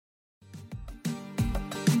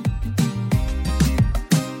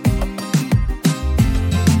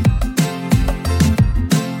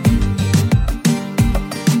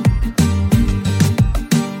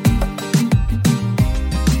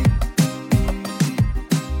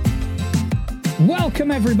Welcome,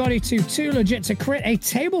 everybody, to Too Legit to Crit, a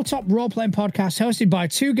tabletop role-playing podcast hosted by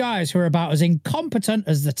two guys who are about as incompetent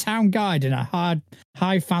as the town guide in a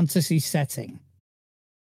high fantasy setting.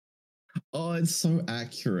 Oh, it's so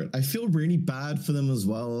accurate. I feel really bad for them as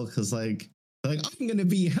well, because like I'm going to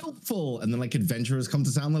be helpful. And then like adventurers come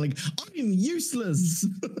to town, they're like, I'm useless.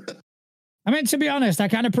 I mean, to be honest, I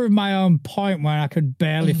kind of proved my own point when I could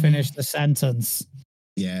barely finish the sentence.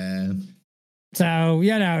 Yeah. So,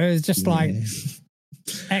 you know, it was just like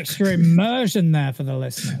extra immersion there for the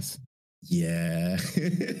listeners. Yeah.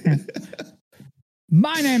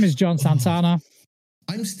 My name is John Santana.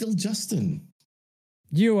 I'm still Justin.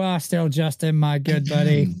 You are still Justin, my good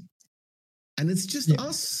buddy. And it's just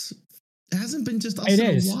us. It hasn't been just us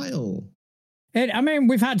a while. I mean,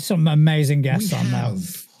 we've had some amazing guests on now.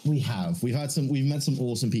 We've met some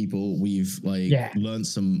awesome people. We've learned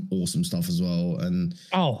some awesome stuff as well. And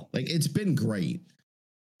it's been great,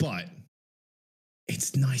 but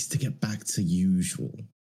it's nice to get back to usual.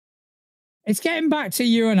 It's getting back to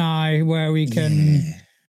you and I where we can,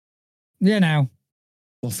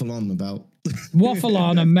 waffle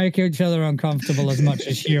on and make each other uncomfortable as much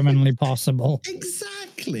as humanly possible.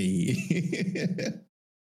 Exactly.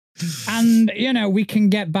 And, we can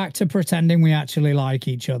get back to pretending we actually like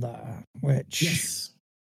each other, which,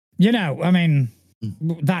 I mean,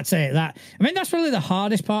 that's it. That's really the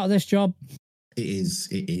hardest part of this job. It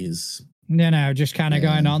is. Just kind of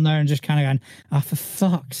going on there and just kind of going, for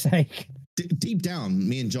fuck's sake. Deep down,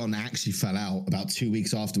 me and John actually fell out about 2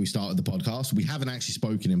 weeks after we started the podcast. We haven't actually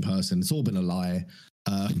spoken in person. It's all been a lie.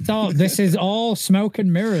 So this is all smoke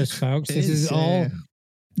and mirrors, folks. This is all...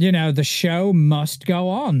 the show must go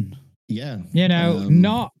on. Yeah.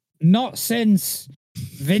 Not since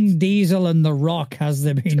Vin Diesel and The Rock has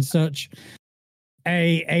there been such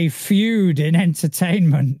a feud in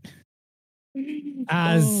entertainment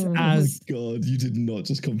as my God, you did not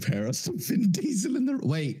just compare us to Vin Diesel and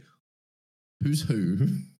wait, who's who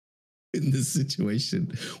in this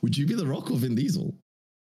situation? Would you be The Rock or Vin Diesel?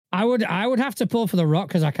 I would have to pull for The Rock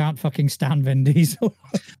because I can't fucking stand Vin Diesel.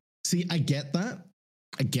 See, I get that.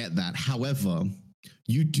 However,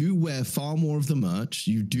 you do wear far more of the merch.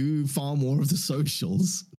 You do far more of the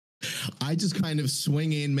socials. I just kind of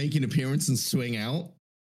swing in, make an appearance, and swing out.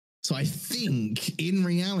 So I think, in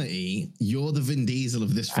reality, you're the Vin Diesel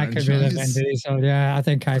of this franchise. I could be the Vin Diesel. Yeah, I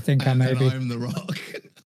think I may be. I'm The Rock.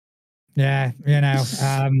 Yeah,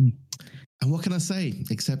 And what can I say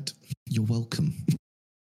except you're welcome?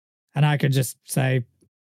 And I could just say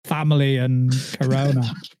family and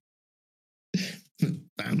Corona.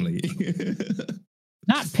 Family.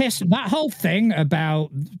 That whole thing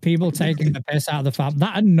about people taking the piss out of the family,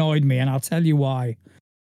 that annoyed me, and I'll tell you why.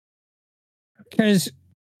 Because,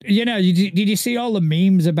 did you see all the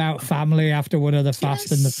memes about family after one of the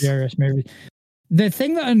Fast and the Furious movies? The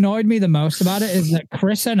thing that annoyed me the most about it is that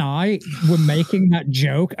Chris and I were making that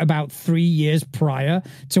joke about 3 years prior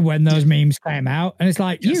to when those memes came out. And it's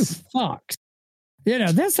like, you fucked.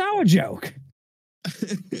 That's our joke.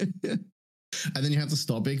 And then you have to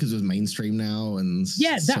stop it because it was mainstream now, and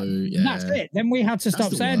that's it. Then we had to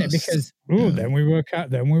stop saying it because then we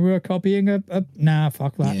were copying a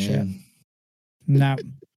fuck that shit. No.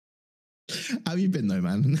 How have you been though,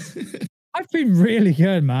 man? I've been really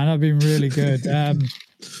good, man. I've been really good.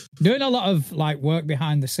 Doing a lot of work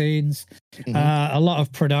behind the scenes, a lot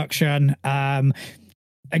of production.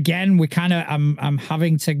 Again, we kind of I'm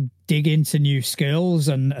having to dig into new skills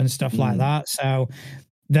and stuff like that. So.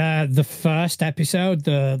 The first episode,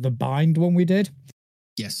 the bind one we did,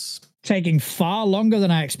 taking far longer than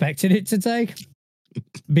I expected it to take,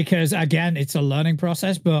 because again, it's a learning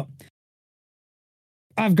process. But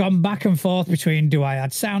I've gone back and forth between do I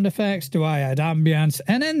add sound effects, do I add ambience,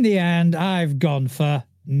 and in the end, I've gone for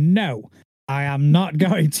no. I am not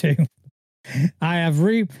going to. I have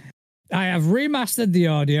remastered the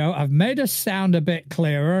audio. I've made us sound a bit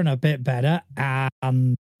clearer and a bit better,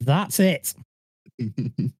 and that's it.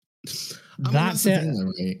 That's it.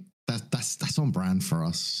 Though, right? That's on brand for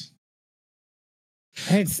us.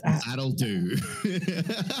 That'll do.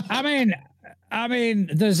 I mean,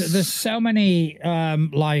 there's so many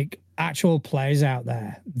actual plays out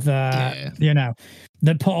there that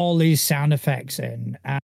that put all these sound effects in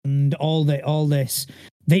and all this.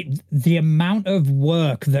 The amount of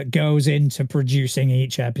work that goes into producing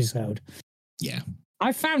each episode. Yeah.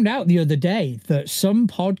 I found out the other day that some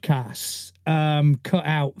podcasts cut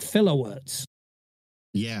out filler words.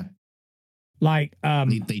 Yeah. They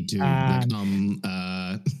do.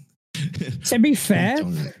 To be fair,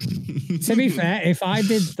 if I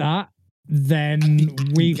did that, then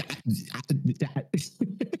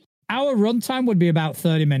our runtime would be about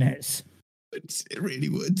 30 minutes. It really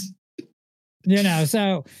would.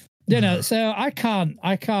 So I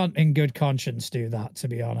can't in good conscience do that, to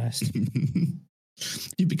be honest.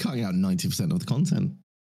 You'd be cutting out 90% of the content.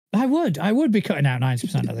 I would be cutting out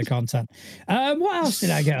 90% of the content. What else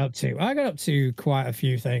did I get up to? I got up to quite a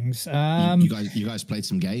few things. You guys played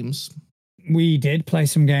some games. We did play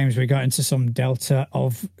some games. We got into some Delta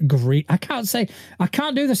of Green. I can't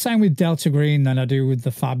do the same with Delta Green than I do with the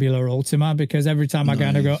Fabula Ultima, because every time I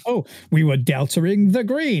kind of go, oh, we were Deltaing the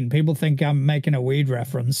green, people think I'm making a weed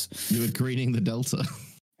reference. You were greening the Delta.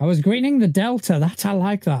 I was greening the Delta. I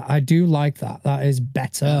like that. I do like that. That is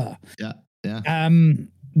better. Yeah.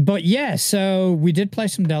 But yeah, so we did play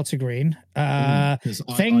some Delta Green. Because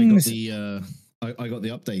things. I got the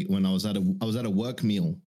update when I was at a work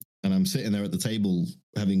meal. And I'm sitting there at the table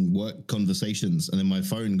having work conversations, and then my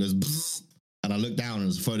phone goes, bzz, and I look down and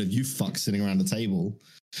there's a photo of you fucks sitting around the table,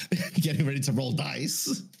 getting ready to roll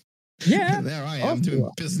dice. Yeah, and there I am doing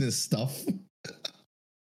business stuff. It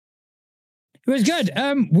was good.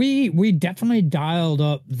 We definitely dialed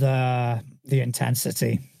up the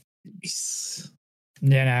intensity. Yes.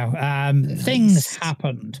 Things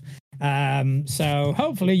happened. So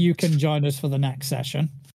hopefully you can join us for the next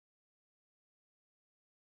session.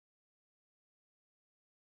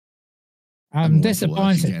 I'm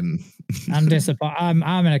disappointed. I'm disappointed. I'm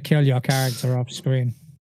going to kill your character off screen.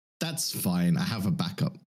 That's fine. I have a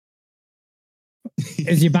backup.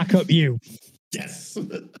 Is your backup you? Yes.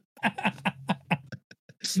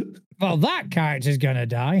 Well, that character's going to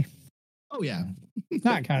die. Oh yeah,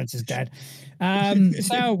 that character's dead.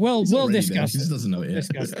 So we'll discuss. He just doesn't know it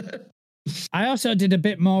yet. I also did a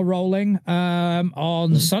bit more rolling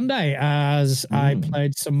on Sunday as I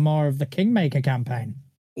played some more of the Kingmaker campaign.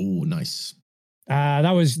 Oh, nice.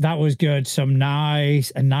 That was good. A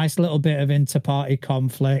nice little bit of inter-party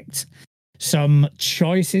conflict. Some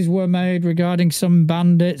choices were made regarding some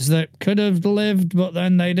bandits that could have lived, but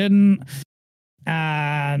then they didn't.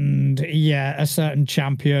 And yeah, a certain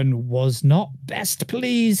champion was not best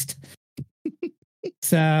pleased.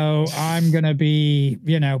 So I'm going to be,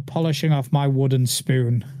 polishing off my wooden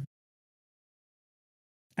spoon.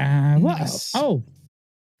 What else? Oh,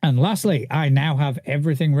 and lastly, I now have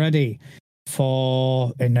everything ready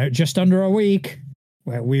for just under a week,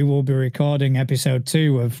 where we will be recording episode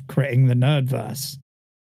 2 of Critting the Nerdverse.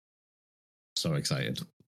 So excited.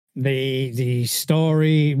 The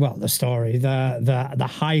story, the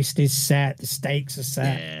heist is set, the stakes are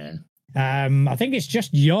set. Yeah. I think it's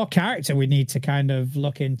just your character we need to kind of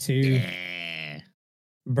look into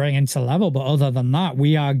bring into level, but other than that,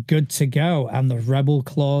 we are good to go, and the Rebel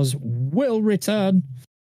Claws will return.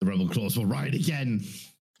 The Rebel Claws will ride again.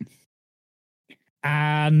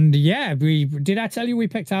 And yeah, did I tell you we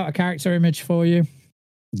picked out a character image for you?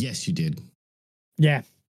 Yes, you did. Yeah,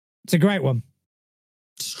 it's a great one.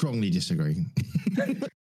 Strongly disagree.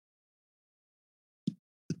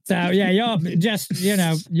 So yeah,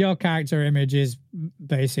 your character image is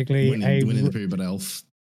basically Winnie the Pooh but elf.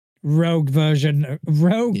 Rogue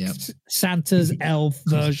Santa's elf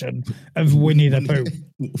version of Winnie the Pooh.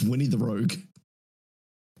 Winnie the Rogue.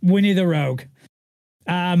 Winnie the Rogue.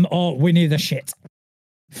 Or Winnie the Shit.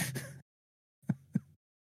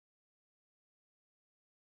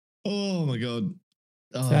 Oh my god.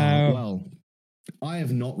 Well, I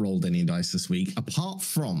have not rolled any dice this week, apart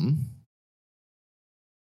from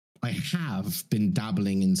I have been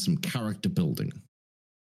dabbling in some character building.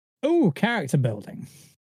 Oh, character building.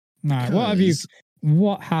 All right,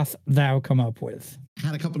 what hath thou come up with?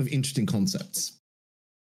 Had a couple of interesting concepts.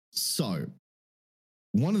 So,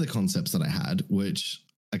 one of the concepts that I had, which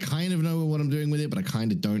I kind of know what I'm doing with it, but I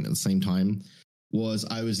kind of don't at the same time, was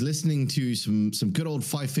I was listening to some good old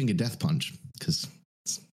Five Finger Death Punch, because,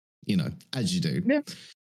 as you do. Yeah.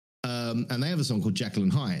 And they have a song called Jekyll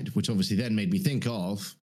and Hyde, which obviously then made me think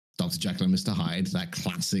of Dr. Jekyll and Mr. Hyde, that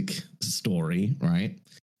classic story, right?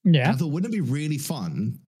 Yeah. And I thought, wouldn't it be really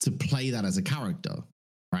fun to play that as a character,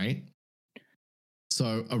 right?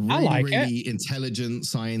 So a really intelligent,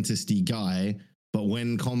 scientist-y guy, but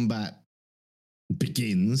when combat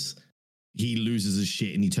begins, he loses his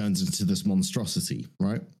shit and he turns into this monstrosity,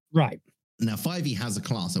 right? Right. Now, 5e has a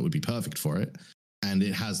class that would be perfect for it, and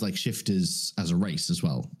it has like shifters as a race as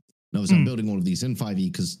well. Now, I'm building all of these in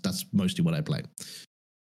 5e because that's mostly what I play.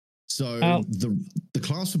 So the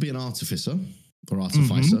class would be an artificer or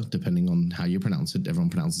artificer, depending on how you pronounce it. Everyone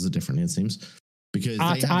pronounces it differently, it seems. Because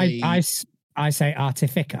I say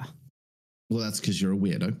artificer. Well, that's because you're a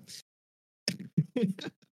weirdo.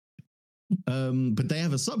 But they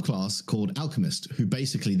have a subclass called alchemist, who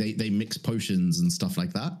basically they mix potions and stuff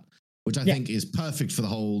like that, which I think is perfect for the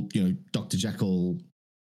whole, Dr. Jekyll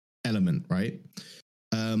element, right?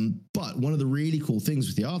 But one of the really cool things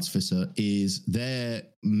with the Artificer is their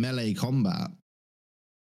melee combat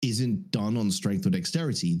isn't done on strength or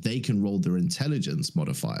dexterity. They can roll their intelligence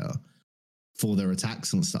modifier for their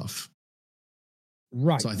attacks and stuff.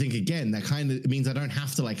 Right. So I think, again, that kind of means I don't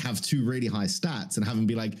have to like have two really high stats and have him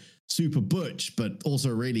be like super butch, but also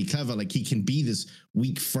really clever. Like he can be this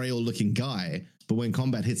weak, frail looking guy, but when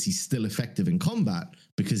combat hits, he's still effective in combat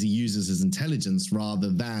because he uses his intelligence rather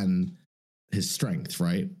than his strength,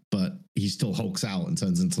 right? But he still hulks out and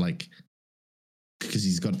turns into like, because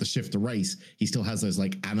he's got the shifter race, he still has those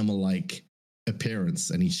like animal-like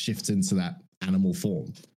appearance and he shifts into that animal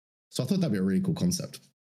form. So I thought that'd be a really cool concept.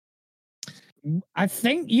 I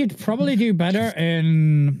think you'd probably do better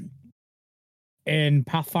in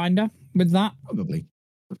Pathfinder with that. Probably.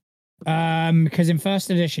 Because in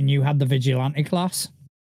first edition you had the vigilante class,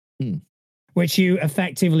 which you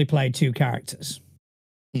effectively played two characters.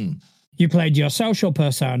 You played your social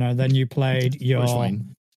persona, then you played your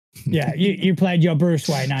you played your Bruce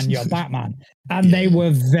Wayne and your Batman, and they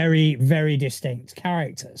were very, very distinct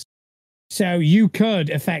characters. So you could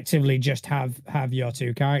effectively just have your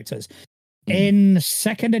two characters. In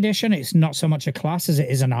second edition, it's not so much a class as it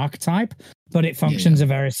is an archetype, but it functions a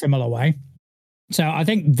very similar way. So I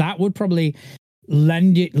think that would probably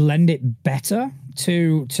lend it better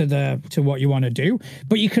to what you want to do.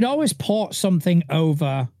 But you could always port something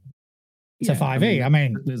over to 5e. I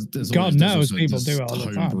mean, there's God knows people do it all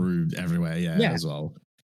the time. Homebrewed everywhere, as well.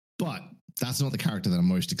 But that's not the character that I'm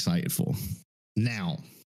most excited for. Now,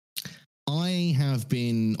 I have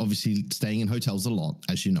been obviously staying in hotels a lot,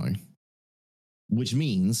 as you know, which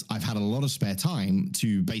means I've had a lot of spare time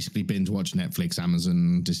to basically binge watch Netflix,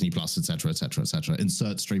 Amazon, Disney Plus, etc., etc., etc.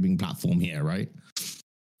 Insert streaming platform here, right?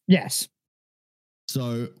 Yes.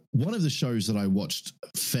 So one of the shows that I watched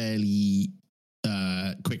fairly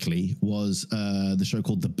quickly was the show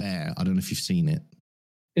called The Bear. I don't know if you've seen it.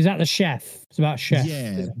 Is that the chef? It's about chef.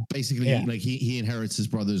 Yeah, basically, he inherits his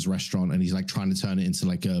brother's restaurant and he's like trying to turn it into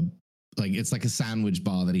it's like a sandwich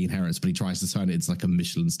bar that he inherits, but he tries to turn it into like a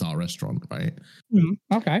Michelin star restaurant, right?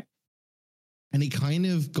 Okay. And it kind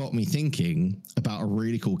of got me thinking about a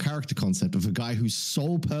really cool character concept of a guy whose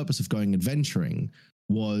sole purpose of going adventuring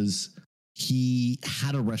was he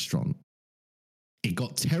had a restaurant. It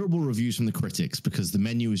got terrible reviews from the critics because the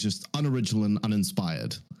menu was just unoriginal and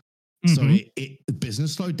uninspired. So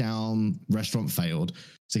business slowed down, restaurant failed.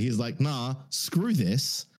 So he's like, nah, screw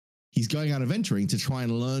this. He's going out adventuring to try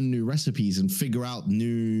and learn new recipes and figure out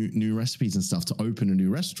new recipes and stuff to open a new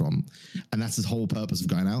restaurant. And that's his whole purpose of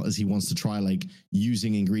going out, is he wants to try like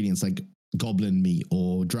using ingredients like goblin meat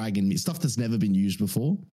or dragon meat, stuff that's never been used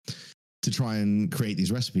before, to try and create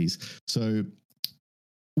these recipes. So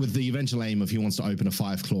with the eventual aim of he wants to open a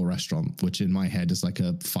 5-claw restaurant, which in my head is like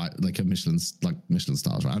a Michelin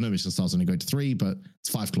stars, right? I know Michelin stars only go to 3, but it's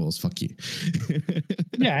 5 claws. Fuck you.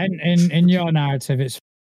 Yeah, in your narrative, it's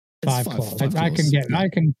 5 claws. I can get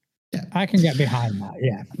behind that.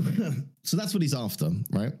 Yeah. So that's what he's after,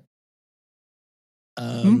 right?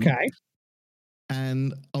 Okay.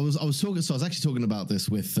 And I was actually talking about this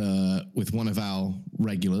with one of our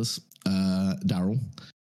regulars, Daryl,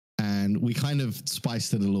 and we kind of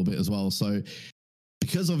spiced it a little bit as well. So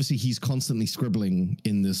because obviously he's constantly scribbling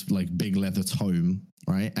in this like big leather tome,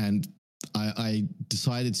 right? And I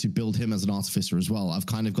decided to build him as an artificer as well. I've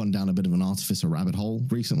kind of gone down a bit of an artificer rabbit hole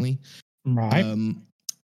recently. Right.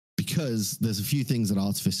 Because there's a few things that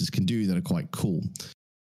artificers can do that are quite cool.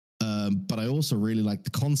 But I also really like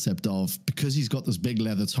the concept of, because he's got this big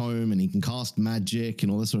leather tome and he can cast magic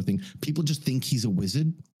and all this sort of thing, people just think he's a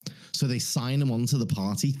wizard. So they sign him onto the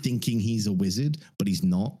party thinking he's a wizard, but he's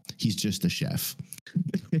not. He's just a chef.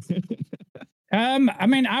 I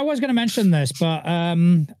mean, I was going to mention this, but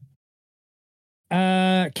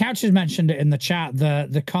Couch has mentioned it in the chat.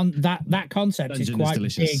 That concept Dungeon is quite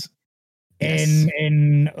delicious. Big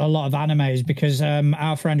in a lot of animes, because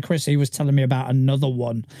our friend Chris, he was telling me about another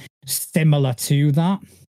one similar to that.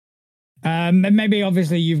 And maybe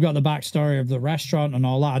obviously you've got the backstory of the restaurant and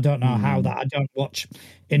all that. I don't know how that. I don't watch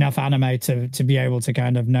enough anime to be able to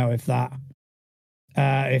kind of know if that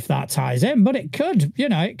ties in, but it could,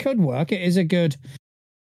 it could work. It is a good.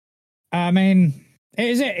 I mean,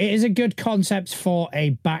 it is a good concept for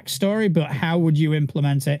a backstory, but how would you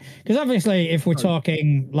implement it? Because obviously, if we're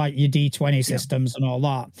talking like your D20 systems and all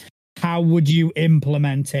that, how would you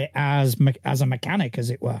implement it as a mechanic,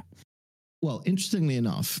 as it were? Well, interestingly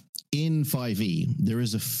enough, in 5e, there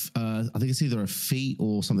is I think it's either a feat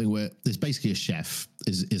or something where there's basically a chef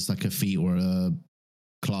is like a feat or a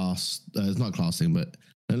class. It's not a class thing, but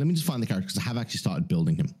let me just find the character because I have actually started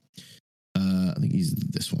building him. I think use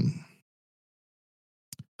this one.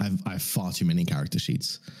 I have far too many character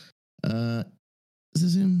sheets. Is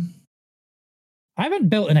this him? I haven't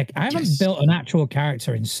built an actual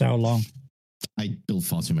character in so long. I built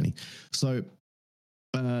far too many. So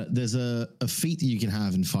there's a feat that you can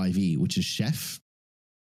have in 5e, which is Chef,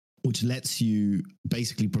 which lets you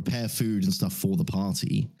basically prepare food and stuff for the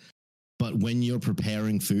party. But when you're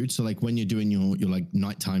preparing food, so like when you're doing your like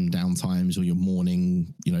nighttime downtimes or your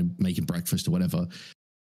morning, making breakfast or whatever,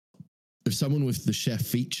 if someone with the Chef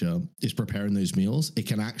feature is preparing those meals, it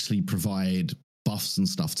can actually provide buffs and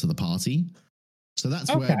stuff to the party. So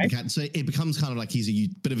that's where it becomes kind of like he's a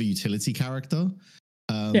bit of a utility character.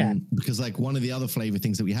 Because like one of the other flavor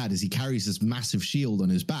things that we had is he carries this massive shield on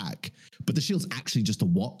his back, but the shield's actually just a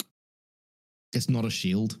wok. It's not a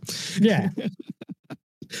shield. Yeah.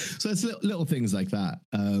 So it's little things like that.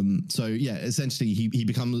 So yeah, essentially he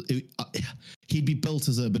becomes, he'd be built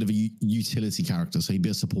as a bit of a utility character. So he'd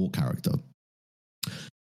be a support character,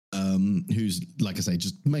 who's, like I say,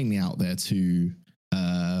 just mainly out there to,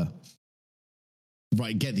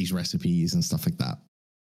 get these recipes and stuff like that.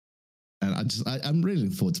 And I'm really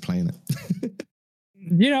looking forward to playing it.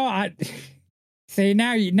 I see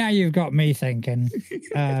now you've got me thinking.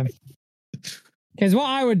 Because what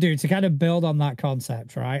I would do to kind of build on that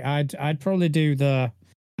concept, right? I'd probably do the.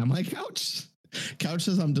 Am I Couch? Couch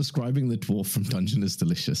says I'm describing the dwarf from Dungeon is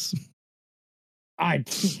Delicious. I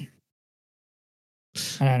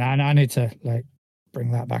don't know. I need to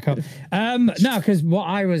bring that back up. No, because what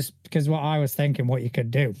I was thinking, what you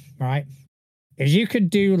could do, right, is you could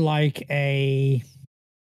do like a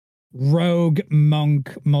rogue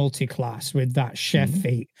monk multi-class with that Chef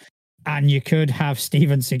feat. And you could have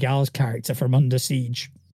Steven Seagal's character from Under Siege.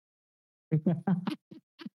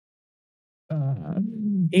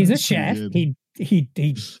 He's a chef. He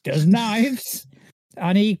does knives,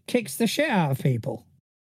 and he kicks the shit out of people.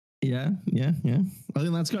 Yeah. I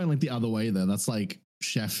think that's going like the other way there. That's like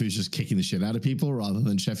Chef who's just kicking the shit out of people, rather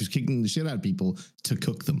than Chef who's kicking the shit out of people to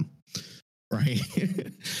cook them. Right?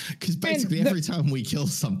 Because basically every time we kill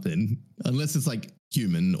something, unless it's like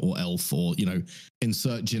human or elf or,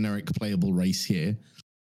 insert generic playable race here,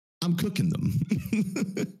 I'm cooking them.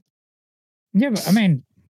 Yeah, but I mean,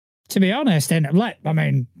 to be honest,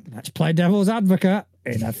 let's play devil's advocate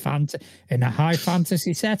in a high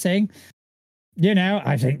fantasy setting.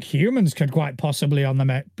 I think humans could quite possibly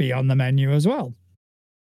be on the menu as well.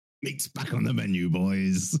 Meat's back on the menu,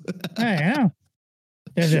 boys. Yeah.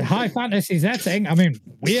 There's a high fantasy setting. I mean,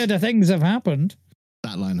 weirder things have happened.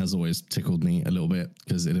 That line has always tickled me a little bit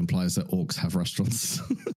because it implies that orcs have restaurants.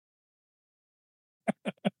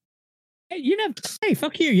 Hey,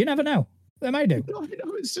 fuck you. You never know. They may do. I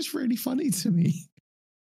know, it's just really funny to me.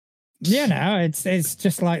 It's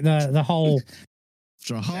just like the whole.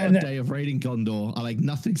 After a hard day of raiding Gondor, I like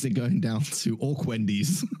nothing's going down to Orc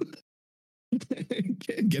Wendy's.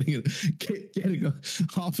 getting a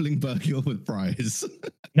halfling burger with fries.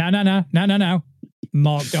 No.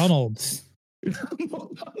 McDonald's.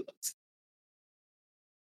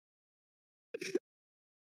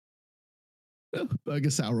 Burger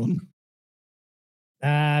Sauron.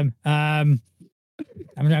 I'm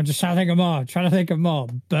just trying to think of more.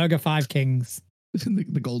 Burger Five Kings.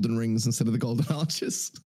 the golden rings instead of the golden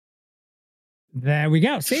arches. There we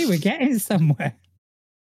go. See, we're getting somewhere.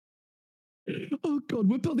 Oh god,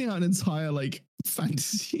 we're building out an entire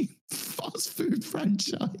fantasy fast food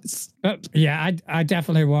franchise. But yeah, I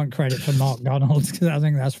definitely want credit for McDonald's because I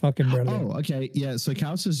think that's fucking brilliant. Oh, okay. Yeah, so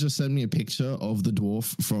Couch has just sent me a picture of the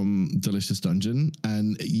dwarf from Delicious Dungeon,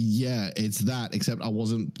 and yeah, it's that, except I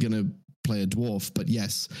wasn't gonna play a dwarf, but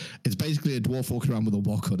yes, it's basically a dwarf walking around with a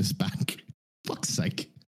wok on his back. Fuck's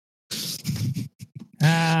sake.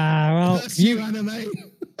 Well, that's you anime.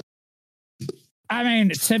 I mean,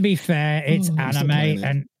 to be fair, it's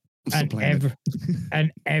anime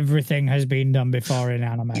and everything has been done before in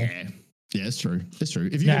anime. Yeah, it's true. It's true.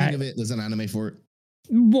 If you think of it, there's an anime for it.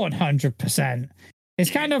 100%.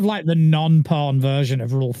 It's kind of like the non-porn version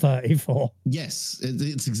of Rule 34. Yes,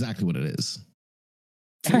 it's exactly what it is.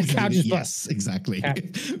 Yes, exactly.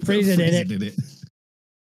 Frieza did it.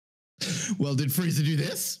 Well, did Frieza do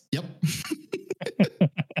this? Yep.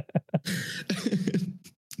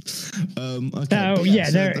 Okay. Oh, that's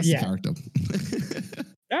the character.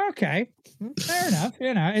 Okay, fair enough.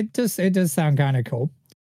 It does sound kind of cool.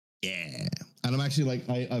 Yeah, and I'm actually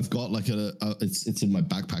I've got it's in my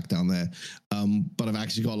backpack down there, but I've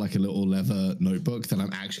actually got a little leather notebook that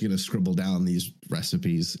I'm actually going to scribble down these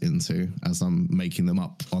recipes into as I'm making them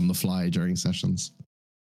up on the fly during sessions.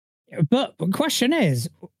 But the question is,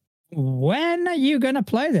 when are you going to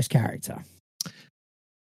play this character?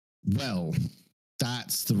 Well,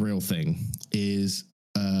 That's the real thing. Is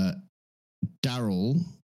Daryl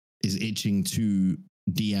is itching to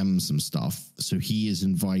DM some stuff, so he is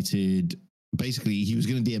invited. Basically, he was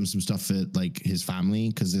going to DM some stuff for like his family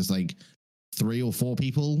because there's like 3 or 4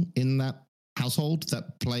 people in that household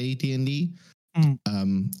that play D&D.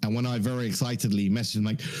 And when I very excitedly messaged him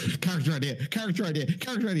like, character idea,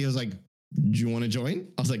 I was like, do you want to join?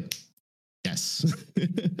 I was like, yes.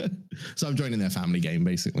 So I'm joining their family game,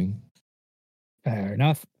 basically. Fair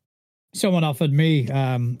enough. Someone offered me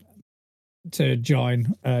to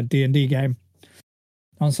join a D&D game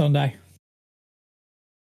on Sunday.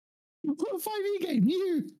 What a 5e game,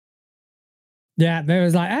 you? Yeah, they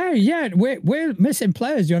was like, "Hey, yeah, we're missing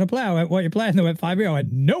players. Do you want to play?" I went, "What are you playing?" They went 5e. I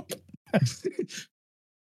went, "Nope."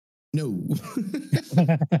 No.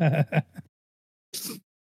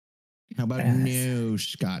 How about no,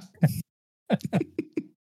 Scott?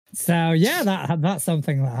 So yeah, that's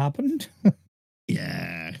something that happened.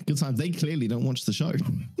 Yeah, good time. They clearly don't watch the show.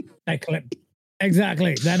 They clip.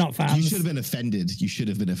 Exactly. They're not fans. You should have been offended. You should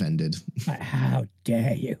have been offended. Like, how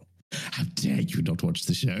dare you? How dare you not watch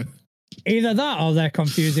the show? Either that or they're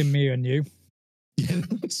confusing me and you. Yeah,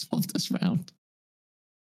 swap this round.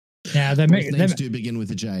 Yeah, names do begin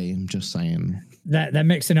with a J. I'm just saying. They're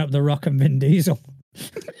mixing up The Rock and Vin Diesel.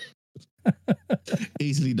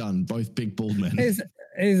 Easily done. Both big bald men. It's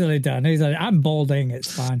easily done. Easily. I'm balding.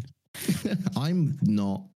 It's fine. I'm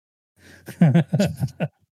not.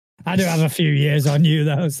 I do have a few years on you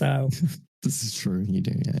though, so this is true. You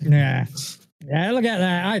do, yeah. Yeah. Yeah, look at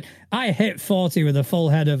that. I hit 40 with a full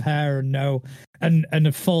head of hair and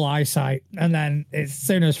a full eyesight. And then as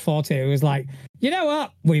soon as 40, it was like, you know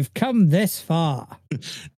what? We've come this far.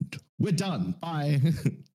 We're done. Bye.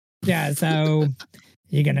 Yeah, so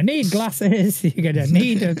you're gonna need glasses, you're gonna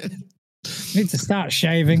need to start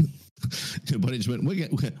shaving. Punishment. We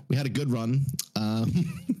had a good run.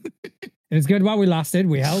 It was good while we lasted.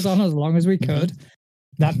 We held on as long as we could.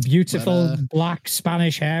 That beautiful black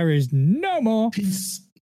Spanish hair is no more. Peace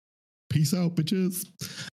out, bitches.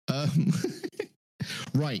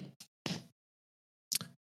 Right.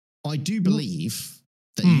 I do believe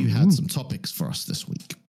that you had some topics for us this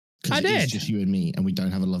week. I did. It's just you and me, and we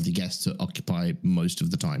don't have a lovely guest to occupy most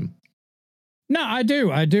of the time. No, I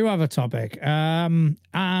do. I do have a topic. And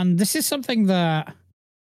this is something that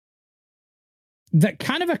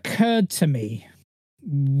kind of occurred to me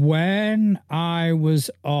when I was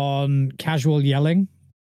on Casual Yelling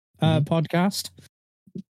podcast.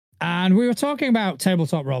 And we were talking about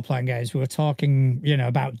tabletop role-playing games. We were talking,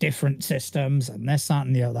 about different systems and this, that,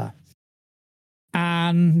 and the other.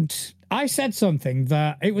 And I said something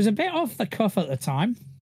that it was a bit off the cuff at the time.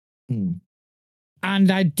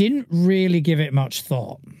 And I didn't really give it much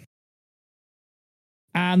thought.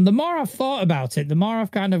 And the more I've thought about it, the more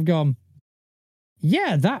I've kind of gone,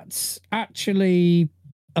 yeah, that's actually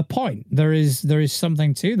a point. There is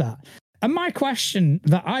something to that. And my question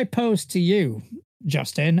that I pose to you,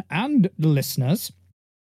 Justin, and the listeners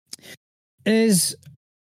is,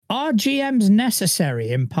 are GMs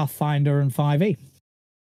necessary in Pathfinder and 5e?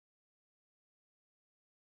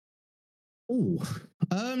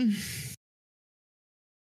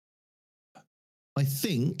 I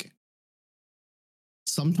think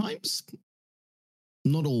sometimes,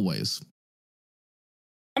 not always.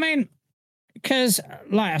 I mean, because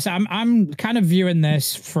like I said, I'm kind of viewing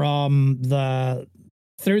this through the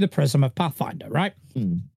prism of Pathfinder, right?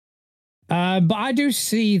 But I do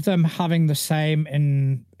see them having the same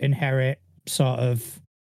inherent sort of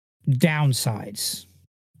downsides,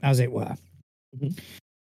 as it were.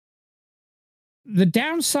 The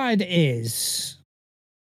downside is,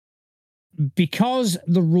 because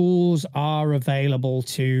the rules are available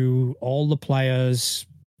to all the players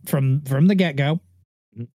from the get-go,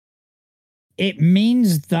 it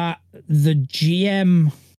means that the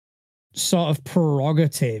GM sort of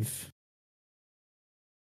prerogative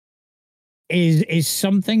is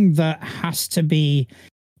something that has to be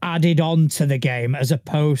added on to the game as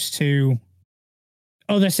opposed to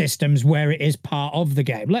other systems where it is part of the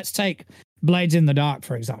game. Let's take Blades in the Dark,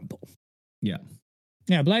 for example. Yeah.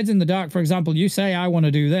 Yeah, Blades in the Dark, for example, you say, I want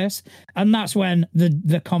to do this. And that's when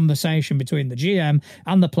the conversation between the GM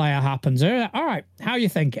and the player happens. All right, how are you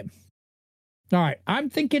thinking? All right, I'm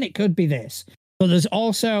thinking it could be this. But there's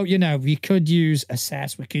also, we could use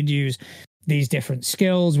assess, we could use these different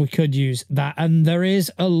skills, we could use that. And there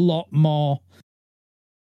is a lot more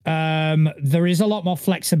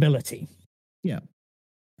flexibility. Yeah.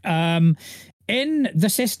 In the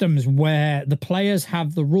systems where the players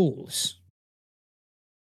have the rules,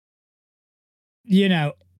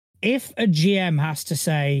 if a GM has to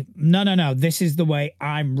say, no, this is the way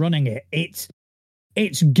I'm running it,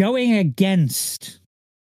 it's going against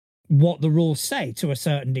what the rules say to a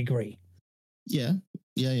certain degree. Yeah.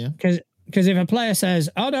 Because if a player says,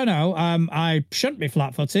 "Oh no, I shouldn't be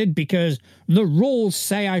flat-footed because the rules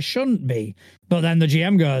say I shouldn't be," but then the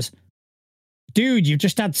GM goes, "Dude, you've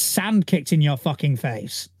just had sand kicked in your fucking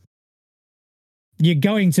face. You're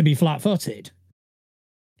going to be flat-footed."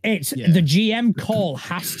 It's the GM call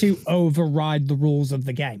has to override the rules of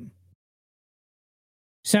the game.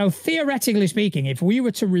 So theoretically speaking, if we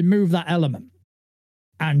were to remove that element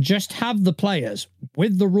and just have the players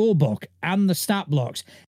with the rule book and the stat blocks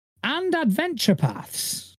and adventure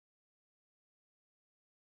paths,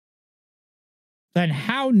 then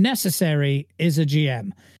how necessary is a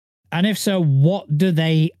GM? And if so, what do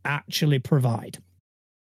they actually provide?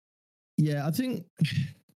 Yeah, I think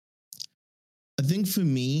for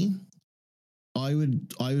me, I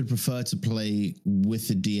would prefer to play with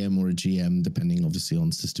a DM or a GM, depending obviously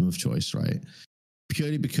on system of choice, right?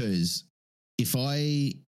 Purely because if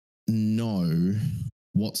I know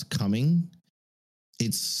what's coming,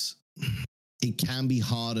 it can be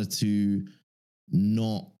harder to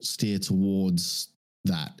not steer towards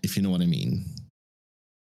that, if you know what I mean.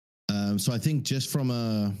 So I think just from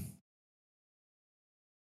a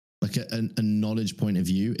knowledge point of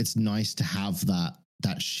view, it's nice to have that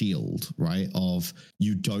shield, right? Of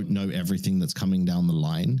you don't know everything that's coming down the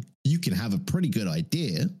line. You can have a pretty good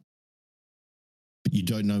idea, but you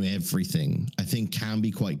don't know everything. I think can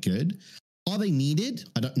be quite good. Are they needed?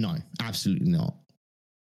 I don't know. Absolutely not.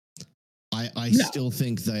 I still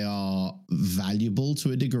think they are valuable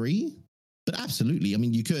to a degree, but absolutely. I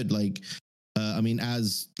mean, you could people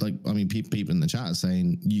in the chat are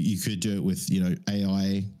saying you could do it with,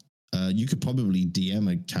 AI. You could probably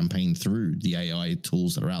DM a campaign through the AI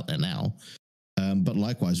tools that are out there now. But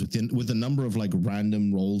likewise, with the number of like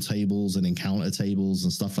random roll tables and encounter tables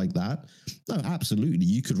and stuff like that, no, absolutely,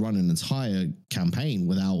 you could run an entire campaign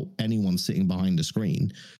without anyone sitting behind a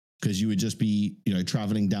screen, because you would just be,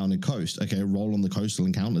 traveling down a coast. Okay, roll on the coastal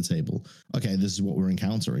encounter table. Okay, this is what we're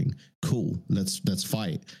encountering. Cool, let's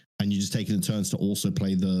fight. And you just take it in turns to also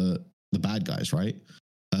play the bad guys, right?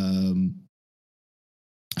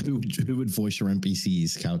 Who would voice your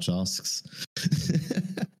NPCs? Couch asks.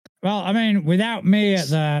 Well, I mean, without me at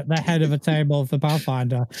the head of a table for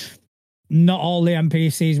Pathfinder, not all the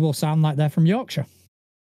NPCs will sound like they're from Yorkshire.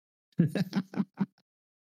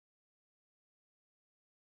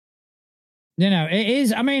 It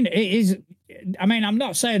is. I mean, I'm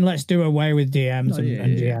not saying let's do away with DMs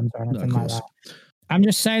and GMs or anything like that. I'm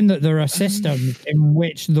just saying that there are systems in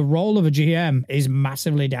which the role of a GM is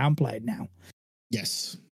massively downplayed now.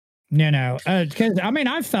 Yes. Because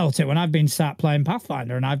I've felt it when I've been sat playing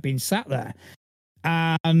Pathfinder and I've been sat there,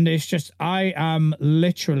 and it's just I am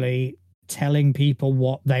literally telling people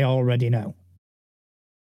what they already know.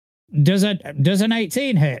 Does an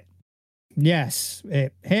 18 hit? Yes,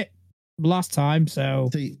 it hit last time. So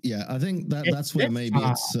I think that's where maybe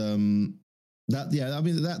it's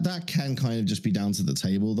that can kind of just be down to the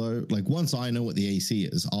table though. Like once I know what the AC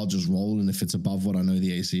is, I'll just roll, and if it's above what I know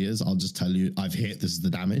the AC is, I'll just tell you I've hit, this is the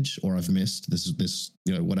damage, or I've missed, this is this,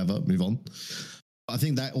 whatever, move on. I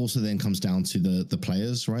think that also then comes down to the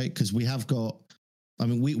players, right? Because we have got,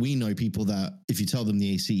 we know people that if you tell them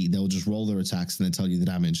the AC, they'll just roll their attacks and then tell you the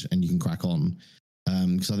damage, and you can crack on.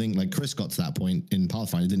 Because I think like Chris got to that point in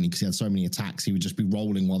Pathfinder, didn't he? Because he had so many attacks, he would just be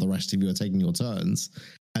rolling while the rest of you are taking your turns.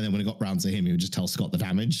 And then when it got round to him, he would just tell Scott the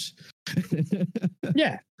damage.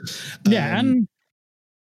 Yeah. And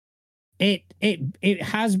it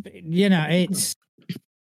has, it's,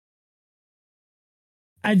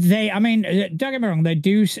 don't get me wrong, they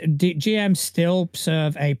do, GMs still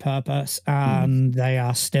serve a purpose, and they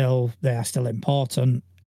are still important,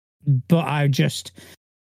 but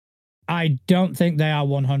I don't think they are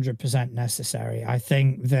 100% necessary. I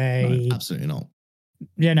think they... No, absolutely not.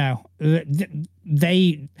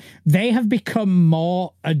 They have become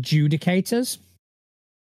more adjudicators.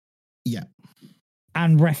 Yeah.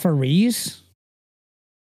 And referees.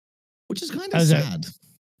 Which is kind of sad.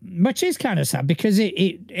 Which is kind of sad, because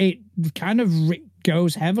it kind of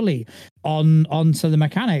goes heavily onto the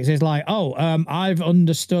mechanics. It's like, I've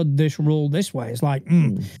understood this rule this way. It's like,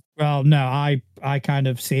 well, no, I kind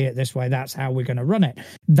of see it this way. That's how we're going to run it.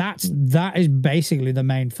 That is basically the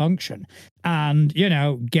main function. And,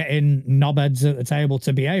 getting knobheads at the table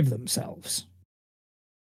to behave themselves.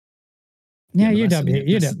 Yeah,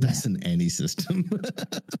 that's in any system.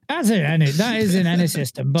 That is in any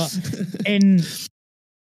system. But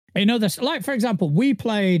in others, like for example, we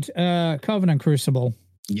played Covenant Crucible.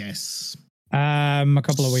 Yes. A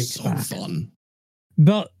couple of weeks back. So fun.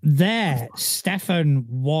 But there, Stefan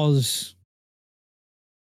was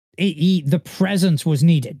the presence was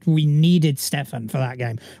needed. We needed Stefan for that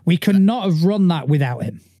game. We could not have run that without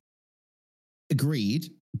him.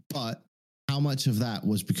 Agreed, but how much of that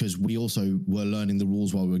was because we also were learning the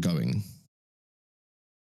rules while we were going?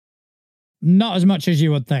 Not as much as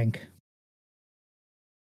you would think.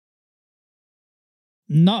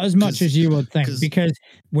 Not as much as you would think, because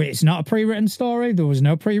it's not a pre-written story. There was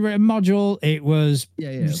no pre-written module. It was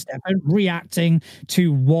Stefan reacting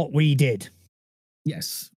to what we did.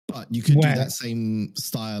 Yes, but you could do that same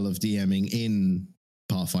style of DMing in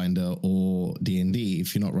Pathfinder or D&D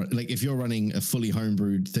if you're not like if you're running a fully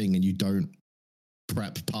homebrewed thing and you don't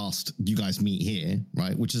prep past you guys meet here,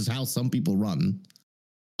 right? Which is how some people run.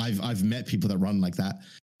 I've met people that run like that.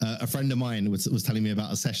 A friend of mine was telling me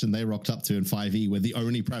about a session they rocked up to in 5e where the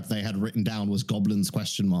only prep they had written down was goblins ?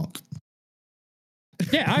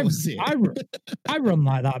 Yeah, I run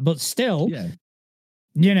like that, but still,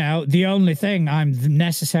 you know, the only thing I'm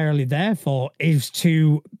necessarily there for is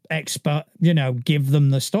to give them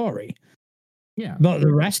the story. Yeah. But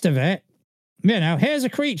the rest of it, you know, here's a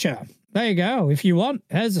creature. There you go. If you want,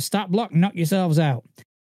 here's a stat block, knock yourselves out.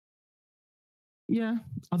 Yeah,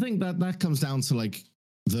 I think that comes down to like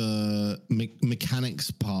the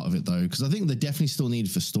mechanics part of it though, because I think they're definitely still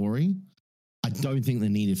needed for story. I don't think they're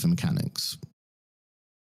needed for mechanics.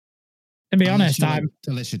 To be honest,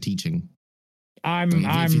 unless you're teaching.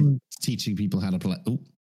 I'm teaching people how to play. Oh,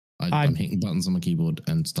 I'm hitting buttons on my keyboard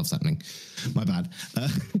and stuff's happening. My bad.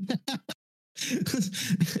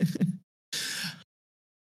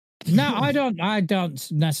 No, I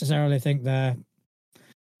don't necessarily think they're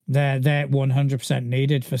 100%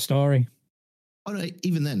 needed for story. Oh, no,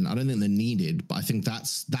 even then, I don't think they're needed, but I think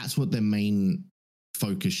that's what their main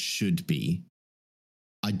focus should be.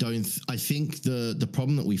 I think the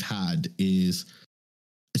problem that we've had is,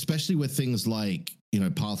 especially with things like, you know,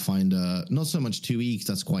 Pathfinder, not so much 2e because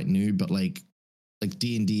that's quite new, but like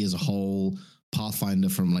D&D as a whole, Pathfinder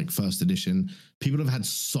from like first edition, people have had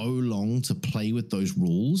so long to play with those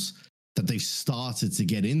rules that they've started to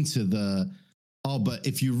get into but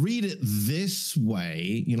if you read it this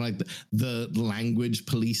way, you know, like the language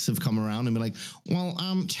police have come around and be like, well,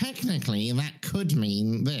 technically that could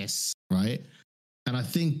mean this, right? And I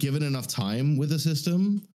think given enough time with a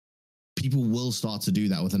system, people will start to do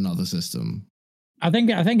that with another system. I think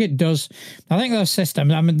it does. I think those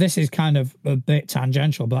systems, I mean, this is kind of a bit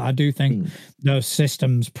tangential, but I do think those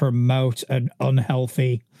systems promote an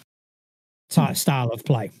unhealthy style of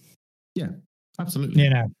play. Yeah, absolutely. You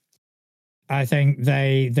know, I think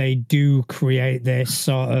they do create this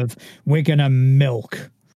sort of, we're going to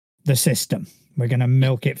milk the system. We're going to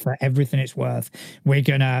milk it for everything it's worth. We're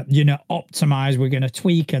going to, optimize. We're going to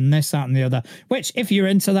tweak and this, that, and the other, which if you're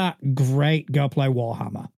into that, great, go play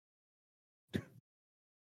Warhammer.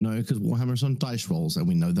 No, because Warhammer's on dice rolls and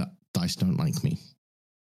we know that dice don't like me.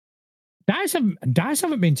 Dice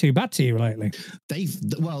haven't been too bad to you lately.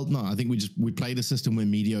 No, I think we played a system where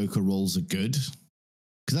mediocre rolls are good.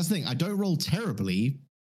 Because that's the thing, I don't roll terribly,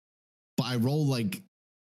 but I roll like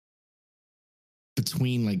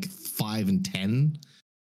between like 5 and 10.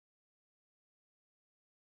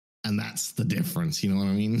 And that's the difference, you know what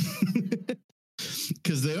I mean?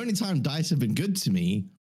 Because the only time dice have been good to me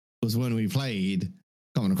was when we played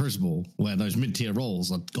Common Crucible, where those mid-tier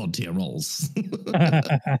rolls are god-tier rolls.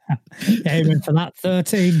 Aiming for that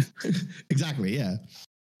 13. Exactly, yeah.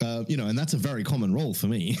 And that's a very common roll for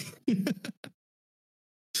me.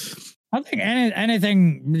 I think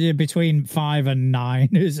anything between 5 and 9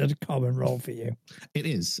 is a common roll for you. It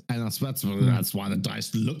is, and that's why the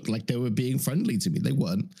dice looked like they were being friendly to me. They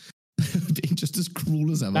weren't. Being just as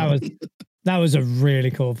cruel as ever. That was a really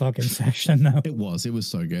cool fucking session, though. It was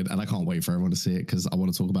so good, and I can't wait for everyone to see it because I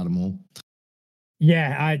want to talk about it more.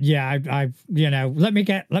 Yeah, let me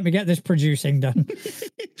get this producing done.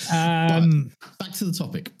 Back to the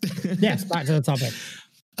topic. Yes, back to the topic.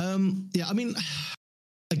 I mean,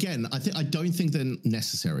 again, I don't think they're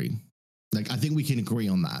necessary. Like, I think we can agree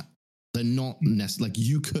on that. They're not necessary.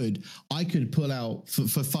 Like, I could pull out for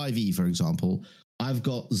 5e, for example. I've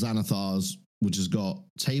got Xanathar's, which has got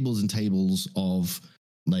tables and tables of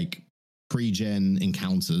like pre-gen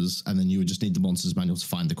encounters, and then you would just need the monsters manual to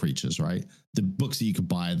find the creatures, right? The books that you could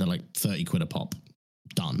buy, they're like 30 quid a pop.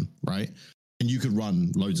 Done, right? And you could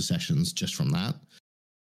run loads of sessions just from that.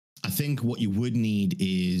 I think what you would need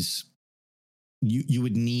is you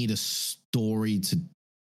would need a story to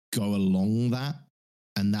go along that.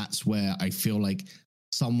 And that's where I feel like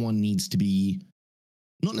someone needs to be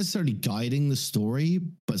not necessarily guiding the story,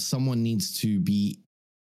 but someone needs to be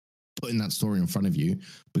putting that story in front of you,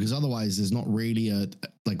 because otherwise there's not really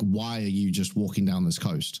why are you just walking down this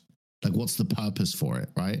coast? Like, what's the purpose for it,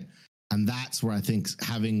 right? And that's where I think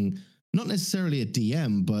having not necessarily a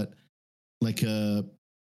DM, but like a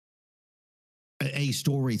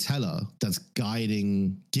storyteller that's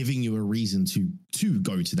guiding, giving you a reason to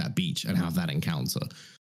go to that beach and have that encounter.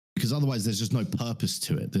 Because otherwise there's just no purpose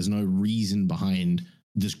to it. There's no reason behind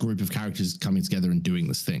this group of characters coming together and doing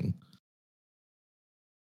this thing.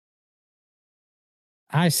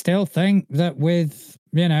 I still think that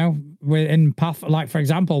within Path, like for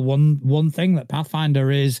example, one thing that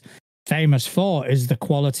Pathfinder is famous for is the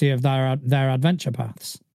quality of their adventure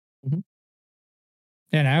paths. Mm-hmm.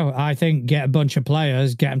 I think get a bunch of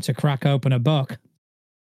players, get them to crack open a book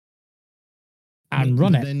and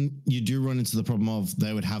run it. Then you do run into the problem of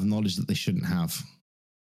they would have knowledge that they shouldn't have.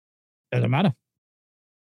 Doesn't matter.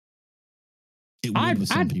 It would with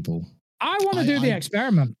some people. I want to do the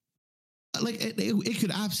experiment. Like it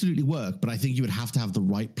could absolutely work, but I think you would have to have the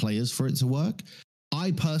right players for it to work.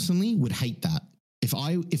 I personally would hate that. If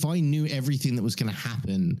I knew everything that was going to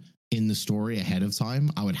happen in the story ahead of time,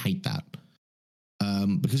 I would hate that.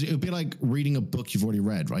 Because it would be like reading a book you've already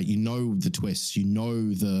read, right? You know the twists, you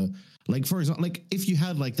know like for example, like if you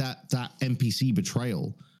had like that NPC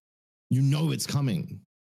betrayal, you know it's coming.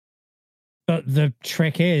 But the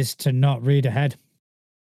trick is to not read ahead.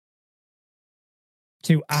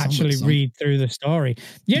 To actually read through the story.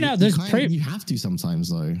 You have to sometimes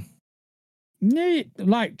though.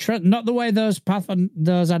 Like not the way those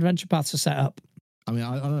adventure paths are set up. I mean,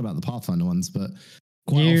 I don't know about the Pathfinder ones, but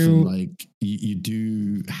quite often, like you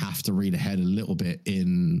do have to read ahead a little bit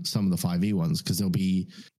in some of the 5e ones because there'll be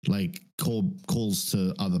like calls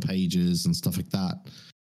to other pages and stuff like that.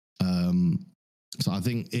 So I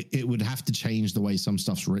think it would have to change the way some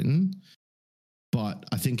stuff's written, but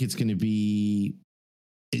I think it's going to be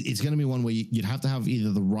one where you'd have to have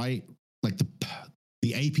either the right, like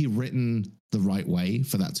the AP written the right way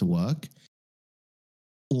for that to work,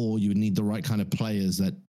 or you would need the right kind of players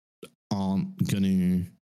that aren't going to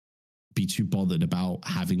be too bothered about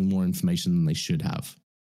having more information than they should have.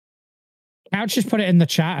 Couch just put it in the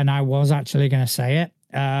chat, and I was actually going to say it.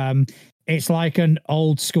 It's like an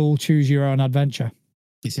old school choose your own adventure.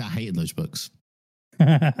 You see, I hated those books.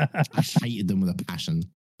 I hated them with a passion.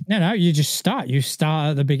 No, you just start. You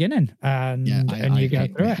start at the beginning, and you go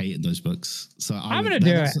through it. I hated those books, so I'm going to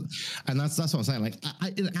do it. And that's what I'm saying. Like,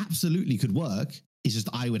 it absolutely could work. It's just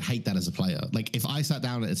I would hate that as a player. Like, if I sat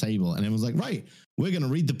down at a table and everyone's like, "Right, we're going to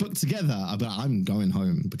read the book together," I'm going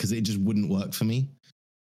home because it just wouldn't work for me.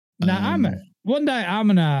 Now, one day I'm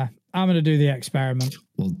gonna do the experiment.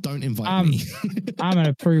 Well, don't invite me. I'm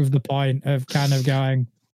gonna prove the point of kind of going.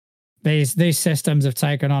 These systems have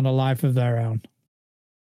taken on a life of their own.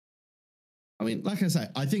 I mean, like I say,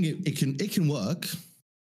 I think it can work.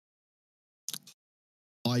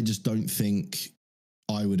 I just don't think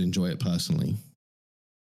I would enjoy it personally.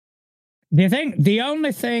 The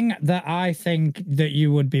only thing that I think that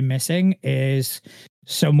you would be missing is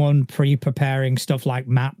someone pre-preparing stuff like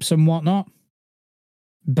maps and whatnot.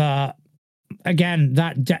 But again,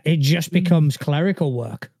 it just becomes clerical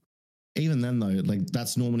work. Even then, though, like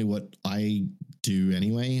that's normally what I do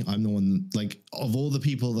anyway. I'm the one, like, of all the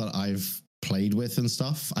people that I've played with and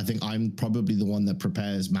stuff, I think I'm probably the one that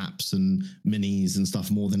prepares maps and minis and stuff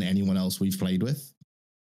more than anyone else we've played with.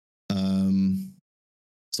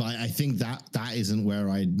 So I think that isn't where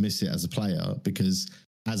I'd miss it as a player, because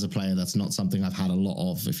as a player, that's not something I've had a lot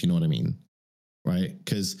of, if you know what I mean, right?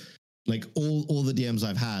 Because like all the DMs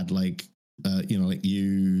I've had, like like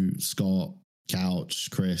you, Scott, Couch,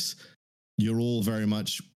 Chris, you're all very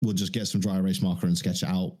much, we'll just get some dry erase marker and sketch it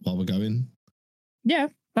out while we're going. Yeah,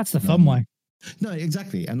 that's the fun way. No,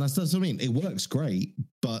 exactly. And that's what I mean. It works great,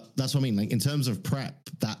 but that's what I mean. Like in terms of prep,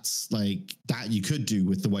 that's like that you could do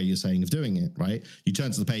with the way you're saying of doing it, right? You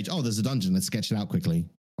turn to the page, oh, there's a dungeon, let's sketch it out quickly,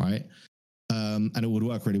 right? And it would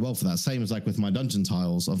work really well for that. Same as like with my dungeon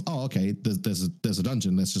tiles of, oh, okay, there's a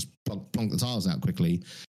dungeon, let's just plonk the tiles out quickly.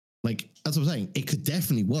 Like, that's what I'm saying. It could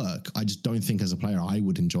definitely work. I just don't think as a player I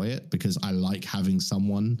would enjoy it, because I like having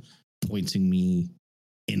someone pointing me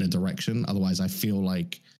in a direction. Otherwise, I feel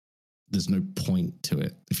like there's no point to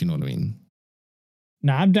it, if you know what I mean.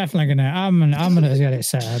 No, I'm definitely I'm gonna get it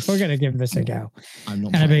set up. We're gonna give this a go. I'm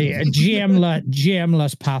not gonna be a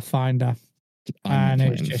GM-less Pathfinder. And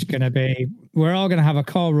it's just gonna be, we're all gonna have a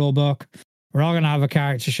core rule book, we're all gonna have a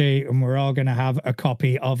character sheet, and we're all gonna have a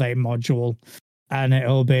copy of a module. And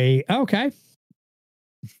it'll be okay.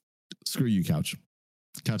 Screw you, Couch.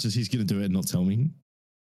 Couch says he's going to do it and not tell me.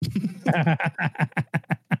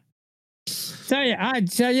 So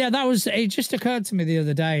yeah, that was, it just occurred to me the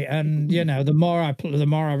other day, and the more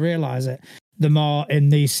I realize it, the more in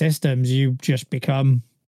these systems you just become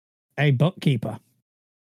a bookkeeper.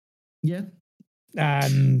 Yeah.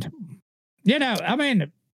 And, I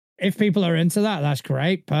mean, if people are into that, that's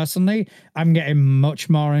great. Personally, I'm getting much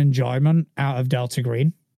more enjoyment out of Delta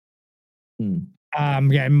Green. I'm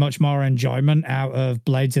getting much more enjoyment out of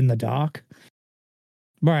Blades in the Dark,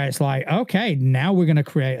 where it's like, okay, now we're going to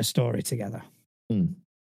create a story together.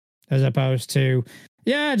 As opposed to,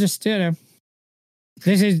 just,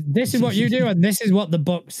 this is what you do, and this is what the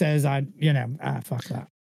book says. Fuck that.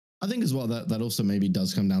 I think as well that also maybe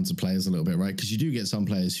does come down to players a little bit, right? Because you do get some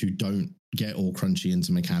players who don't get all crunchy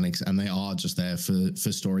into mechanics, and they are just there for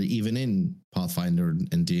story, even in Pathfinder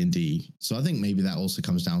and D&D. So I think maybe that also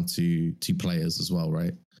comes down to players as well,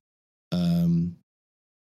 right? But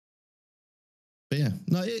yeah,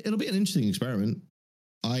 no, it'll be an interesting experiment.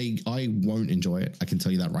 I won't enjoy it. I can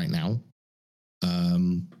tell you that right now.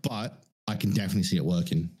 But I can definitely see it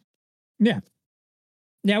working. Yeah.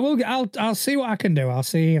 Yeah, I'll see what I can do. I'll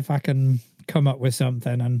see if I can come up with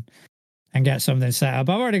something and get something set up.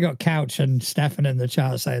 I've already got Couch and Stefan in the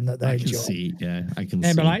chat saying that they can see. Yeah, I can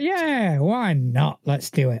They'd see. be like, yeah, why not?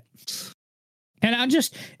 Let's do it. And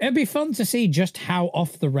it'd be fun to see just how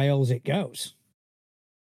off the rails it goes.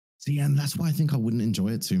 See, and that's why I think I wouldn't enjoy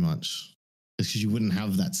it too much. It's because you wouldn't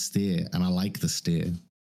have that steer, and I like the steer.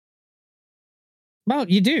 Well,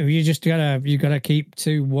 you do. You just gotta keep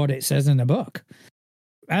to what it says in the book.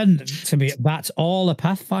 And that's all a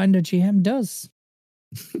Pathfinder GM does.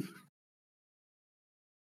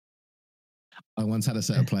 I once had a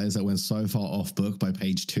set of players that went so far off book by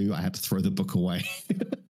page 2, I had to throw the book away.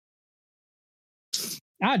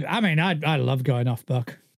 I love going off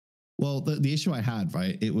book. Well, the issue I had,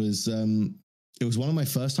 right, it was one of my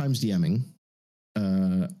first times DMing,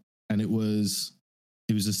 and it was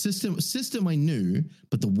a system I knew,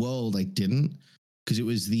 but the world I didn't. Because it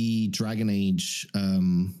was the Dragon Age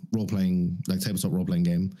role-playing, like tabletop role-playing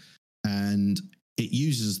game. And it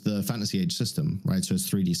uses the Fantasy Age system, right? So it's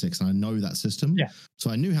 3d6, and I know that system. Yeah.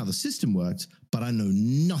 So I knew how the system worked, but I know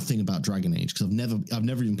nothing about Dragon Age because I've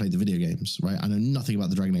never even played the video games, right? I know nothing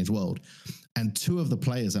about the Dragon Age world. And 2 of the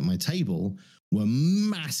players at my table were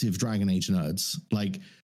massive Dragon Age nerds. Like,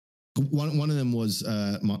 one of them was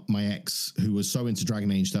my ex, who was so into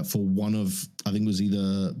Dragon Age that for one of, I think it was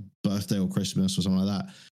either birthday or Christmas or something like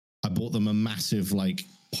that, I bought them a massive like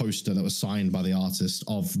poster that was signed by the artist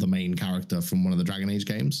of the main character from one of the Dragon Age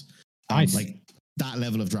games. Nice. Like that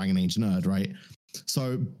level of Dragon Age nerd, right?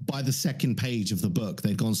 So by the second page of the book,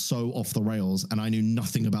 they'd gone so off the rails and I knew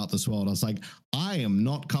nothing about this world. I was like, I am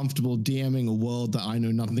not comfortable DMing a world that I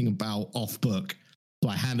know nothing about off book. So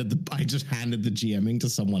I just handed the GMing to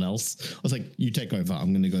someone else. I was like, you take over.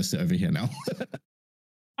 I'm going to go sit over here now.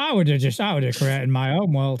 I would have created my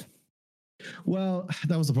own world. Well,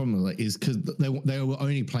 that was the problem with it, is because they were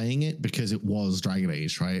only playing it because it was Dragon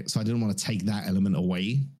Age, right? So I didn't want to take that element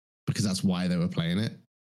away because that's why they were playing it.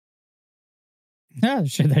 Yeah,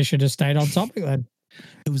 they should have stayed on topic then.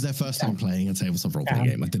 It was their first time playing a tabletop role-playing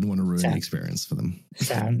game. I didn't want to ruin the experience for them.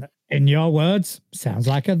 In your words, sounds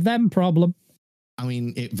like a them problem. I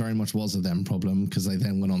mean, it very much was a them problem because they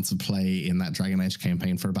then went on to play in that Dragon Age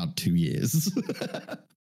campaign for about 2 years.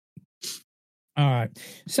 All right.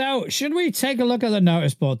 So should we take a look at the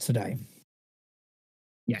notice board today?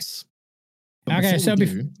 Yes. Okay. So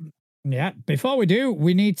before we do,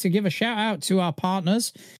 we need to give a shout out to our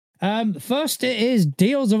partners. First, it is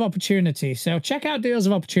Deals of Opportunity. So check out Deals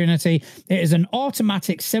of Opportunity. It is an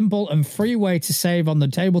automatic, simple, and free way to save on the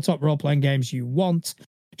tabletop role-playing games you want.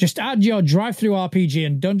 Just add your DriveThruRPG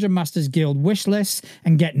and Dungeon Masters Guild wish lists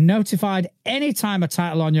and get notified anytime a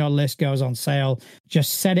title on your list goes on sale.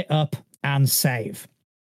 Just set it up and save.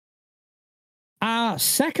 Our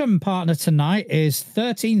second partner tonight is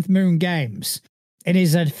 13th Moon Games. It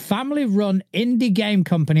is a family-run indie game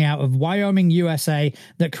company out of Wyoming, USA,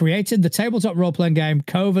 that created the tabletop role-playing game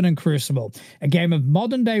Coven and Crucible, a game of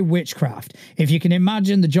modern-day witchcraft. If you can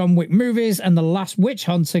imagine the John Wick movies and the last witch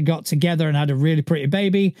hunter got together and had a really pretty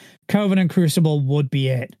baby, Coven and Crucible would be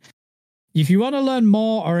it. If you want to learn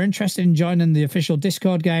more or are interested in joining the official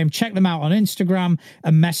Discord game, check them out on Instagram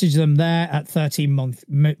and message them there at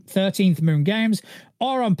 13th Moon Games,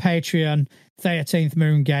 or on Patreon, 13th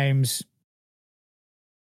Moon Games.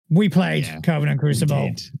 We played Coven and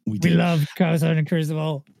Crucible. We loved Coven and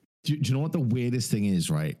Crucible. Do you know what the weirdest thing is,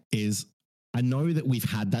 right? Is I know that we've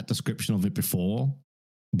had that description of it before,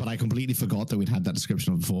 but I completely forgot that we'd had that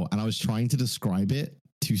description of it before. And I was trying to describe it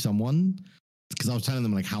to someone because I was telling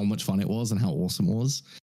them like how much fun it was and how awesome it was.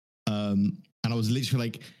 And I was literally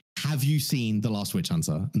like, have you seen The Last Witch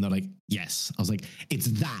Hunter? And they're like, yes. I was like, it's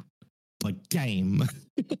that, like, game.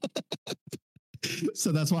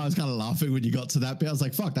 So that's why I was kind of laughing when you got to that bit. I was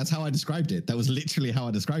like, fuck, that's how I described it. That was literally how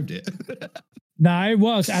I described it. No, it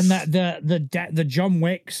was, and that the John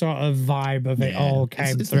Wick sort of vibe of it all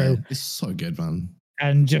came through. It's so good, man.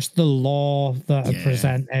 And just the lore that are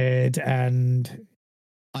presented, and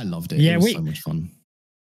I loved it. Yeah, it was so much fun.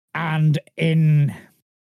 And in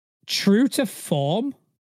true to form,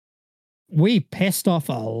 we pissed off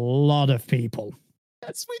a lot of people.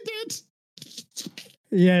 Yes, we did.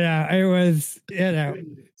 It was, yes,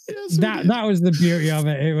 that was the beauty of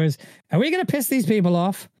it. It was, are we going to piss these people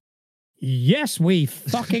off? Yes, we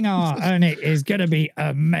fucking are. And it is going to be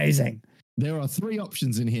amazing. There are 3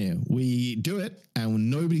 options in here. We do it and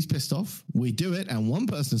nobody's pissed off. We do it and one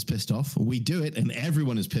person is pissed off. We do it and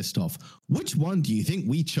everyone is pissed off. Which one do you think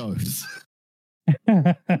we chose?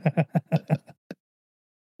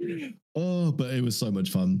 Oh, but it was so much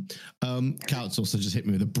fun. Couch also just hit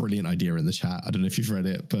me with a brilliant idea in the chat. I don't know if you've read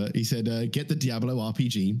it, but he said, get the Diablo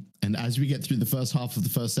RPG, and as we get through the first half of the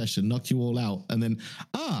first session, knock you all out, and then,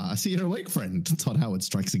 I see you're awake, friend. Todd Howard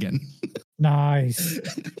strikes again. Nice.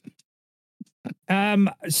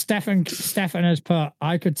 Stefan has put,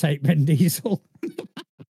 I could take Vin Diesel.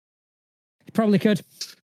 Probably could.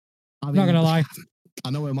 Not gonna lie. I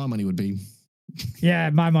know where my money would be. Yeah,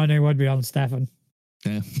 my money would be on Stefan.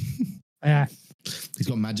 Yeah. Yeah. He's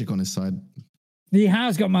got magic on his side. He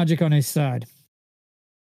has got magic on his side.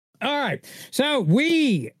 All right. So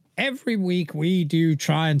every week we do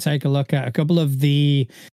try and take a look at a couple of the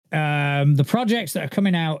projects that are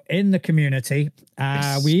coming out in the community.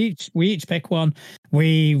 Yes. We each pick one.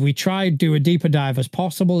 We try to do a deeper dive as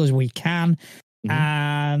possible as we can. Mm-hmm.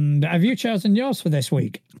 And have you chosen yours for this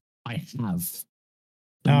week? I have.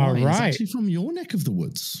 All right. It's actually from your neck of the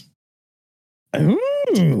woods. Ooh.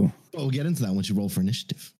 Well, we'll get into that once you roll for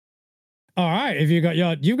initiative. All right. If you've got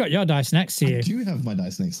your dice next to you. I do have my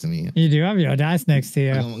dice next to me. You do have your dice next to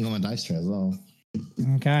you. I got my dice tray as well.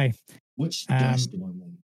 Okay. Which dice do I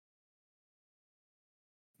want?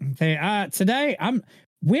 Okay. Today I'm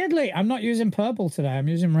not using purple today. I'm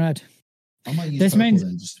using red. I might use purple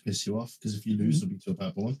then just to piss you off, because if you lose, it'll be to a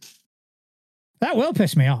purple one. That will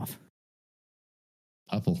piss me off.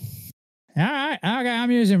 Purple. All right. Okay.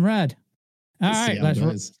 I'm using red. All right.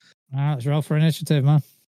 Let's roll for initiative, man.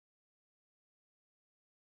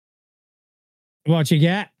 What you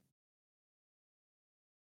get?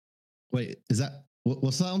 Wait, is that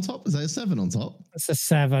what's that on top? Is that a 7 on top? It's a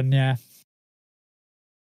 7, yeah.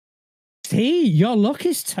 See, your luck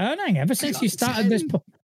is turning ever since you started this.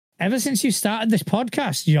 Ever since you started this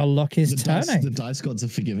podcast, your luck is turning. The dice gods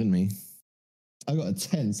have forgiven me. I got a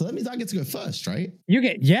 10, so that means I get to go first, right?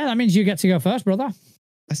 That means you get to go first, brother.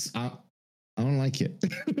 I don't like it.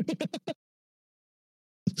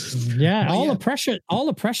 Yeah, all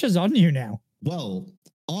the pressure's on you now. Well,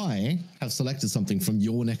 I have selected something from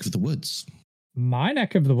your neck of the woods. My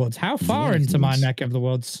neck of the woods. How far into my neck of the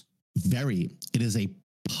woods? It is a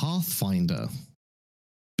Pathfinder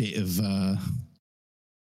bit of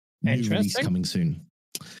new release coming soon.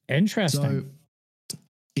 Interesting. So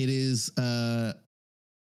it is a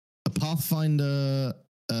Pathfinder.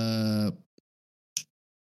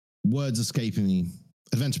 Words escaping me.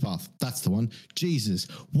 Adventure Path. That's the one. Jesus,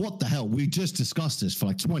 what the hell? We just discussed this for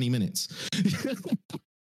like 20 minutes.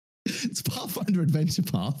 It's Pathfinder Adventure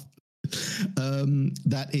Path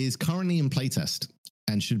that is currently in playtest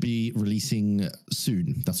and should be releasing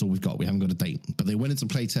soon. That's all we've got. We haven't got a date, but they went into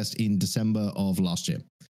playtest in December of last year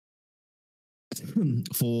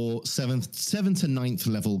for 7th to 9th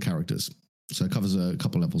level characters. So it covers a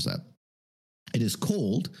couple levels there. It is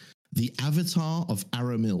called The Avatar of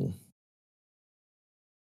Aramil.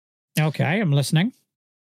 Okay, I'm listening.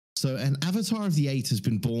 So an Avatar of the Eight has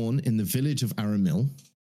been born in the village of Aramil,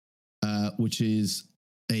 which is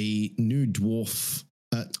a new dwarf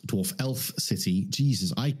elf city.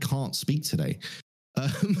 Jesus, I can't speak today.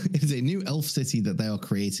 It's a new elf city that they are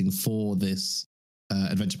creating for this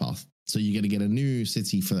adventure path. So you're going to get a new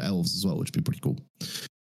city for elves as well, which would be pretty cool.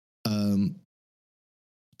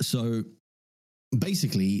 So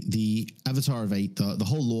basically, the Avatar of Eight, the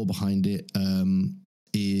whole lore behind it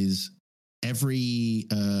is every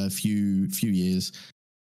few years,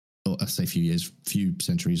 or I say few years, few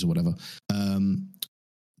centuries or whatever,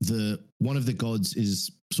 one of the gods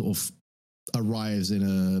is sort of arrives in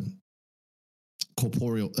a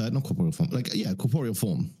corporeal, not corporeal form, corporeal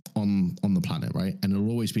form on the planet, right? And it'll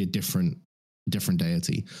always be a different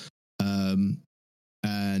deity,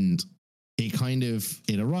 and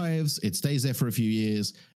it arrives, it stays there for a few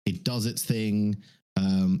years, it does its thing,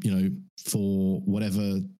 for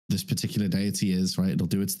whatever this particular deity is, right? It'll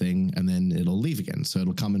do its thing and then it'll leave again. So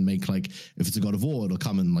it'll come and make, like, if it's a god of war, it'll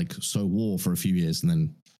come and like sow war for a few years and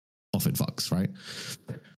then off it fucks, right?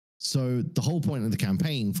 So the whole point of the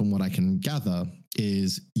campaign, from what I can gather,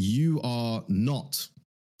 is you are not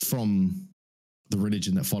from the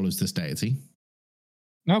religion that follows this deity.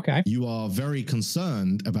 Okay. You are very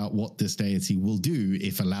concerned about what this deity will do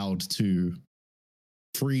if allowed to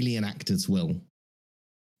freely enact its will.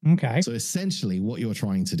 Okay. So essentially what you're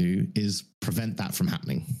trying to do is prevent that from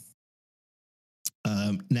happening.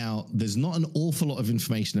 Now, there's not an awful lot of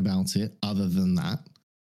information about it other than that,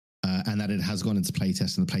 and that it has gone into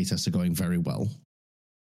playtest, and the playtests are going very well.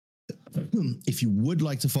 If you would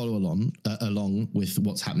like to follow along with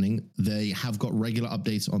what's happening, they have got regular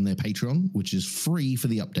updates on their Patreon, which is free for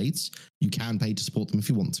the updates. You can pay to support them if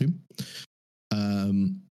you want to.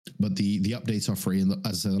 But the updates are free. And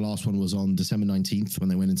as the last one was on December 19th when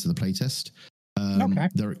they went into the playtest. Okay.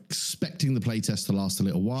 They're expecting the playtest to last a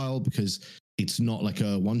little while because it's not like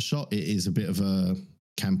a one shot. It is a bit of a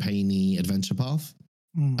campaigny adventure path.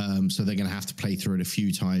 So they're going to have to play through it a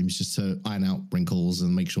few times just to iron out wrinkles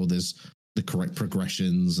and make sure there's the correct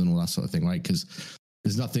progressions and all that sort of thing, right? Because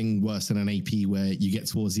there's nothing worse than an AP where you get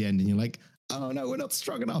towards the end and you're like, oh no, we're not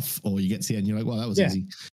strong enough. Or you get to the end and you're like, well, that was easy.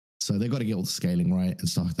 So they've got to get all the scaling right and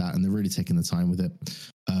stuff like that. And they're really taking the time with it.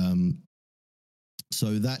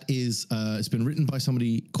 So that is, it's been written by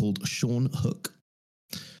somebody called Sean Hook.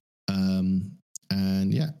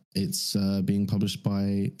 And yeah, it's being published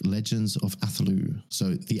by Legends of Athalu.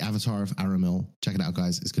 So the Avatar of Aramil. Check it out,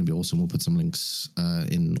 guys. It's going to be awesome. We'll put some links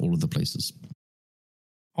in all of the places.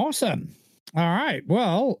 Awesome. All right.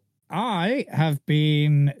 Well, I have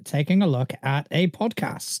been taking a look at a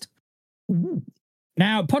podcast. Ooh.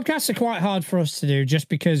 Now, podcasts are quite hard for us to do just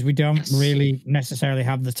because we don't really necessarily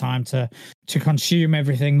have the time to consume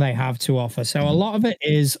everything they have to offer. So a lot of it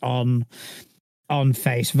is on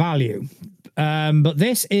face value. But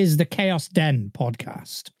this is the Chaos Den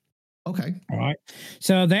podcast. Okay. All right.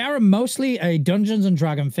 So they are mostly a Dungeons and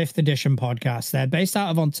Dragons 5th edition podcast. They're based out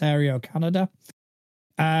of Ontario, Canada.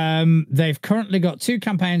 They've currently got 2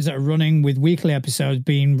 campaigns that are running with weekly episodes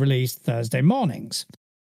being released Thursday mornings.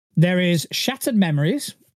 There is Shattered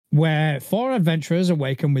Memories, where 4 adventurers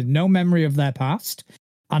awaken with no memory of their past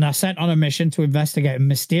and are sent on a mission to investigate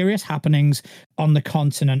mysterious happenings on the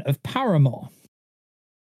continent of Paramore.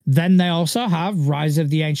 Then they also have Rise of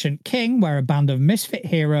the Ancient King, where a band of misfit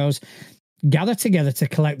heroes gather together to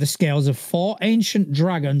collect the scales of 4 ancient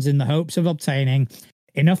dragons in the hopes of obtaining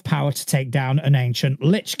enough power to take down an ancient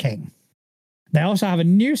Lich King. They also have a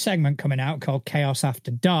new segment coming out called Chaos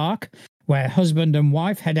After Dark, where husband and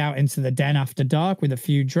wife head out into the den after dark with a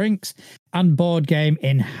few drinks and board game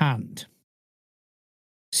in hand.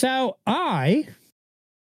 So I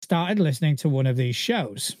started listening to one of these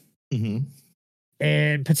shows. Mm-hmm.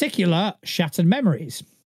 In particular, Shattered Memories.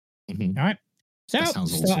 Mm-hmm. All right. So that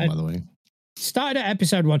sounds awesome, by the way. Started at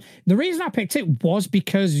episode 1. The reason I picked it was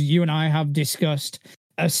because you and I have discussed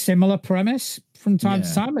a similar premise from time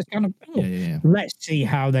to time. It's kind of, let's see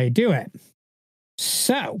how they do it.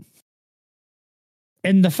 So,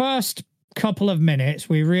 in the first couple of minutes,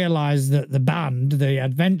 we realize that the band, the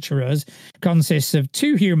adventurers, consists of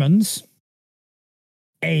 2 humans,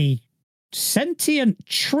 a sentient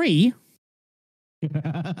tree,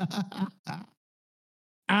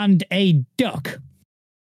 and a duck.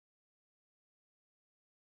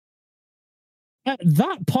 At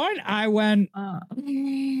that point, I went,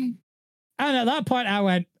 and at that point, I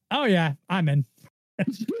went, oh yeah, I'm in.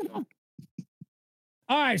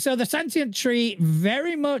 All right, so the sentient tree,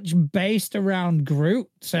 very much based around Groot.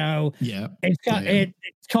 So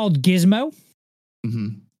it's called Gizmo. Mm-hmm.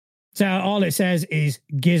 So all it says is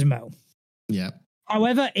Gizmo. Yeah.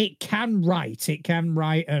 However, it can write. It can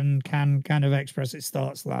write and can kind of express its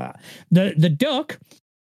thoughts like that. The duck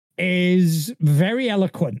is very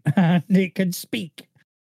eloquent and it can speak.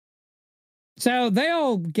 So they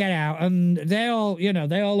all get out and they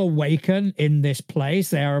all awaken in this place.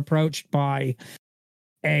 They are approached by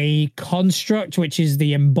a construct, which is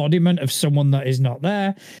the embodiment of someone that is not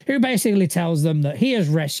there, who basically tells them that he has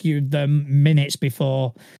rescued them minutes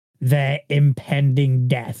before their impending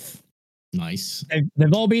death. Nice.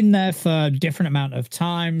 They've all been there for a different amount of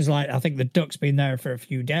times. Like, I think the duck's been there for a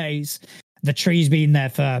few days. The tree's been there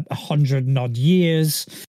for 100 and odd years.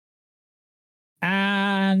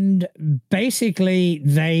 And basically,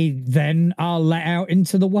 they then are let out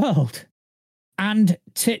into the world. And,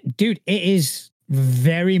 dude, it is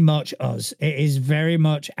very much us. It is very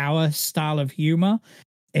much our style of humor.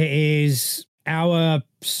 It is our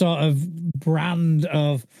sort of brand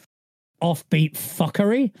of offbeat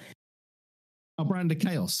fuckery. Our brand of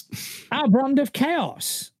chaos. Our brand of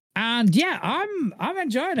chaos. And yeah, I'm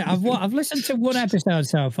enjoying it. I've listened to one episode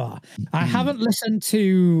so far. I haven't listened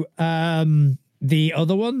to the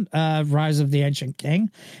other one, Rise of the Ancient King,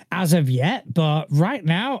 as of yet. But right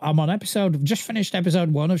now, I'm on just finished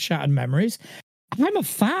episode 1 of Shattered Memories. I'm a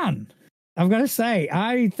fan. I've got to say,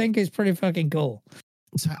 I think it's pretty fucking cool.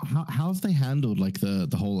 So how have they handled like the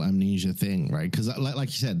whole amnesia thing, right? Because like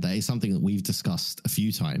you said, that is something that we've discussed a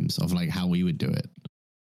few times of like how we would do it.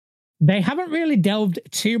 They haven't really delved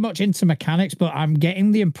too much into mechanics, but I'm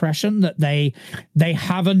getting the impression that they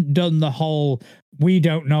haven't done the whole we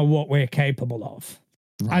don't know what we're capable of.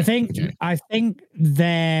 Right, I think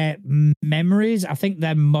their memories, I think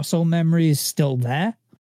their muscle memory is still there.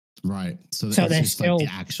 Right. So they're just still like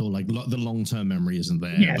the actual like the long-term memory isn't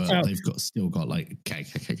there, yeah, but so, they've still got like okay.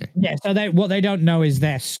 Yeah, so what they don't know is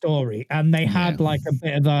their story. And they had like a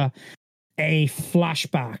bit of a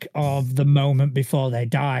flashback of the moment before they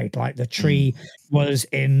died. Like the tree was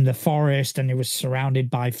in the forest and it was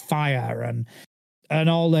surrounded by fire and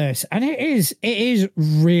all this. And it is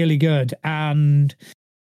really good. And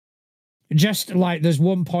just like there's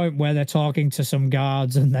one point where they're talking to some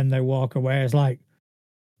guards and then they walk away. It's like,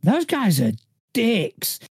 those guys are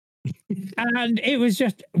dicks. And it was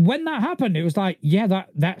just when that happened, it was like, yeah,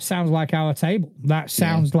 that sounds like our table. That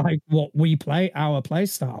sounds like what we play, our play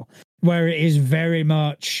style, where it is very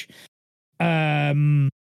much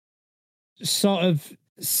sort of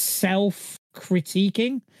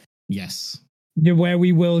self-critiquing. Yes. Where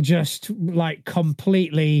we will just like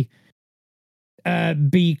completely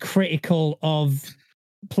be critical of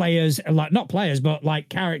players, like not players, but like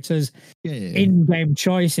characters in-game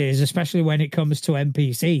choices, especially when it comes to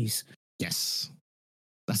NPCs. Yes.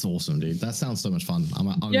 That's awesome, dude. That sounds so much fun. I'm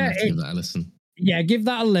gonna have to give that a listen. Yeah, give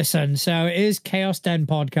that a listen. So it is Chaos Den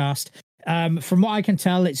Podcast. From what I can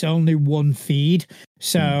tell, it's only one feed.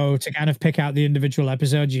 So to kind of pick out the individual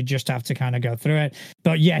episodes, you just have to kind of go through it.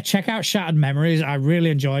 But yeah, check out Shattered Memories. I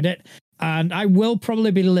really enjoyed it. And I will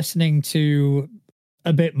probably be listening to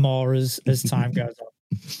a bit more as time goes on.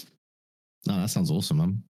 Oh, that sounds awesome,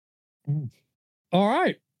 man. All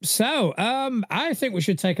right. So I think we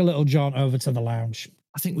should take a little jaunt over to the lounge.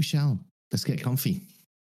 I think we shall. Let's get comfy.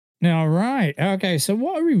 All right. Okay. So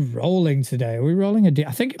what are we rolling today? Are we rolling a D?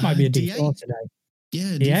 I think it might be a D4 today.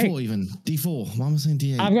 Yeah, D4 even. D4. Why am I saying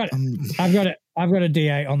D8? I've got a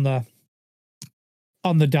D8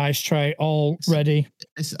 on the dice tray all ready.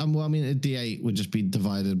 Well, I mean, a D8 would just be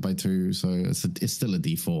divided by 2, so it's still a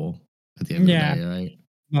D4 at the end of the day, right?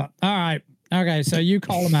 But, all right. Okay, so you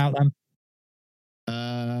call them out then.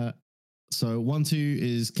 So 1, 2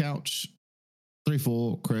 is Couch, 3,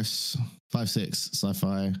 4 Chris, 5, 6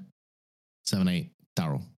 Sci-Fi, 7, 8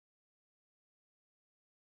 Daryl.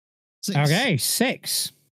 6. Okay,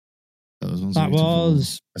 6. That was 1, 2, 3, 4,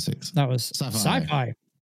 6. That was Sci-Fi.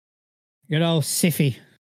 Good old Siffy.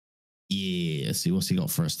 Yeah, let's see what's he got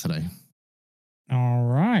for us today. All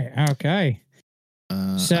right. Okay.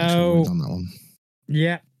 So actually, we've done that one.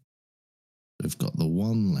 Yeah. We've got the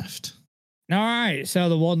one left. All right. So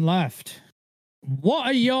the one left. What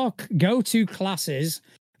are your go-to classes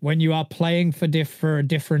when you are playing for a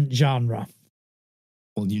different genre?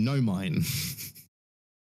 Well, you know mine.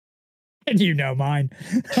 And you know mine.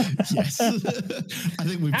 Yes. I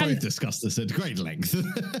think we've both discussed this at great length.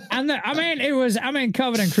 And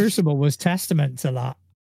Covenant Crucible was testament to that.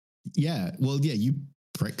 Yeah. Well, yeah, you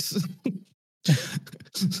pricks.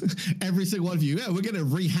 Every single one of you, we're going to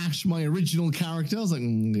rehash my original character. I was like,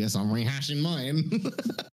 yes, I'm rehashing mine.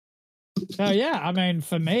 So, yeah,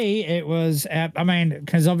 for me, it was,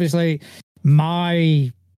 because obviously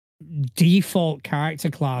my default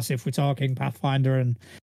character class, if we're talking Pathfinder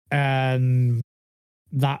and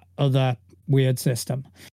that other weird system,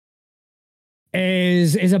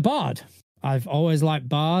 is a bard. I've always liked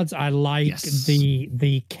bards. I like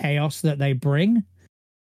the chaos that they bring.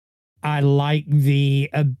 I like the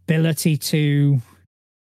ability to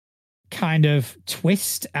kind of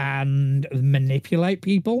twist and manipulate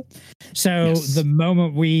people. So the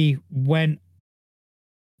moment we went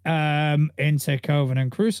into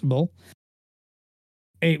Covenant Crucible,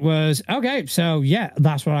 it was, okay, so yeah,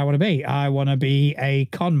 that's what I want to be. I want to be a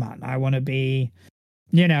con man. I want to be,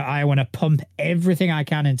 I want to pump everything I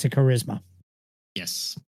can into charisma.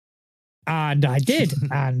 Yes. And I did,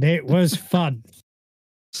 and it was fun.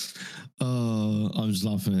 I'm just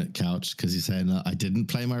laughing at Couch because he's saying that I didn't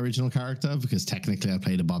play my original character because technically I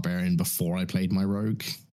played a barbarian before I played my rogue.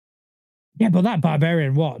 Yeah, but that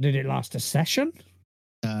barbarian, what? Did it last a session?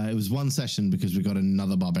 It was one session because we got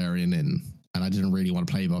another barbarian in, and I didn't really want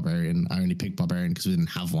to play barbarian. I only picked barbarian because we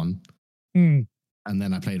didn't have one. Hmm. And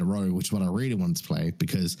then I played a rogue, which is what I really wanted to play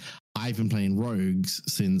because I've been playing rogues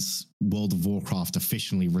since World of Warcraft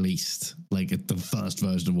officially released, like at the first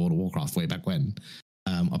version of World of Warcraft way back when.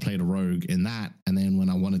 I played a rogue in that, and then when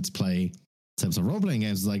I wanted to play terms of role-playing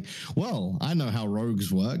games, it's like, well, I know how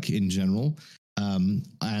rogues work in general. And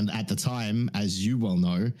at the time, as you well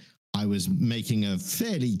know, I was making a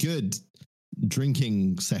fairly good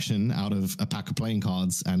drinking session out of a pack of playing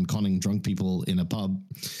cards and conning drunk people in a pub.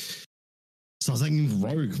 So I was thinking,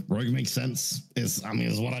 rogue makes sense. It's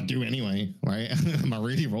what I do anyway, right? Am I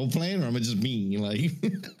really role playing, or am I just me? Like,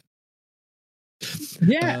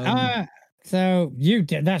 yeah. So you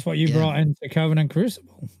did. That's what you brought into Covenant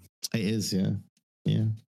Crucible. It is, yeah.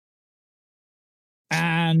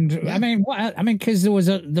 And I mean, because there was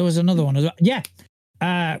another one as well. Yeah.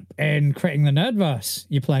 In Creating the Nerdverse,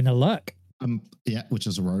 you're playing a Lurk. Yeah, which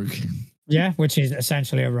is a rogue. Yeah, which is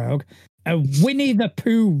essentially a rogue. Winnie the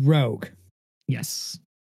Pooh rogue. Yes.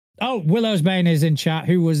 Oh, Willow's Bane is in chat.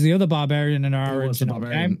 Who was the other barbarian in our original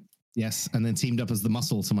game? Yes, and then teamed up as the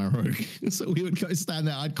muscle to my rogue. So we would go stand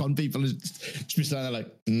there, I'd con people and just be standing there like,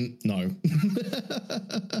 no.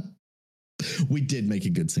 We did make a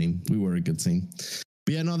good team. We were a good team.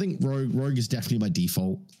 But yeah, no, I think rogue is definitely my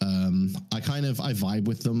default. I vibe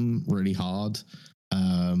with them really hard.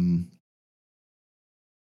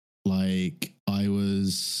 Like I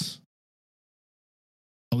was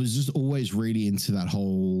just always really into that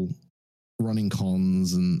whole running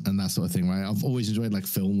cons and that sort of thing, right? I've always enjoyed like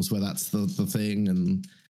films where that's the thing, and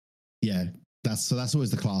yeah, that's always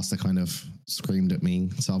the class that kind of screamed at me.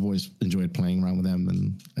 So I've always enjoyed playing around with them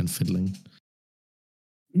and fiddling.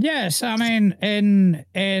 Yes, I mean,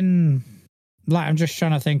 in like, I'm just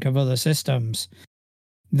trying to think of other systems.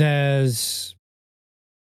 There's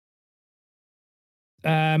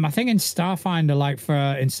I think in Starfinder, like for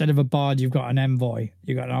instead of a bard, you've got an envoy.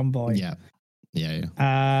 You got an envoy. Yeah.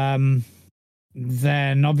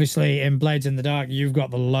 Then obviously in Blades in the Dark, you've got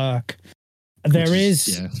the Lurk. There is.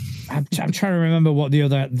 Yeah. I'm trying to remember what the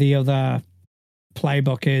other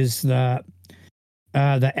playbook is that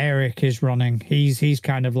Eric is running. He's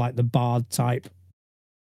kind of like the bard type.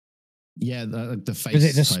 Yeah, the face. Is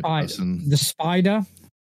it the spider? The spider.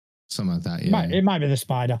 Something like that, yeah. It might be the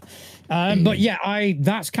spider. But yeah,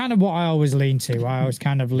 that's kind of what I always lean to. I always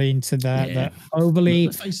kind of lean to the overly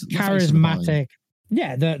charismatic.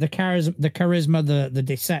 Yeah, the charisma, the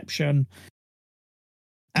deception.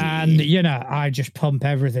 And you know, I just pump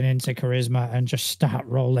everything into charisma and just start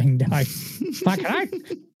rolling dice. Like,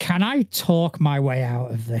 can I talk my way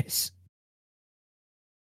out of this?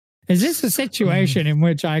 Is this a situation in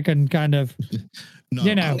which I can kind of No,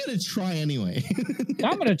 you know, I'm going to try anyway.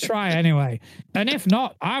 I'm going to try anyway. And if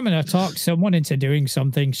not, I'm going to talk someone into doing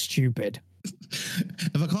something stupid.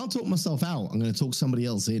 If I can't talk myself out, I'm going to talk somebody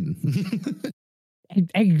else in.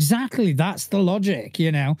 Exactly. That's the logic,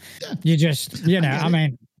 you know. Yeah. You just, you know, I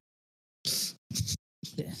mean.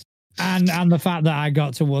 And the fact that I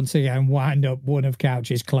got to once again wind up one of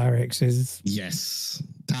Couch's clerics is. Yes.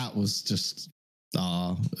 That was just,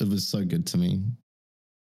 it was so good to me.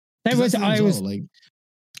 I was like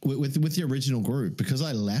with the original group, because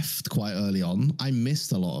I left quite early on. I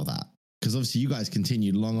missed a lot of that because obviously you guys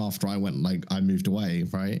continued long after I went. Like I moved away,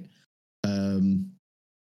 right? And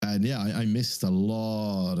yeah, I missed a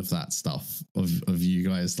lot of that stuff of you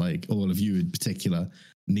guys, like all of you in particular,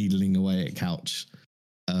 needling away at Couch.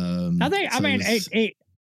 I think. So I mean,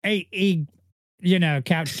 it you know,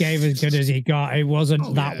 Couch gave as good as he got. It wasn't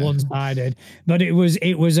one-sided, but it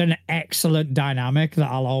was an excellent dynamic that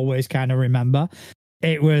I'll always kind of remember.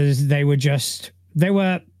 It was, they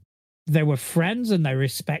were friends and they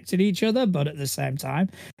respected each other, but at the same time,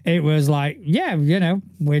 it was like, yeah, you know,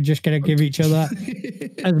 we're just going to give each other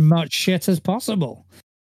as much shit as possible.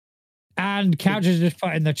 And Couch has just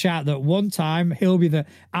put in the chat that one time I'll be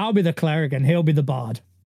the cleric and he'll be the bard.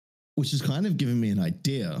 Which is kind of giving me an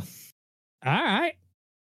idea. All right.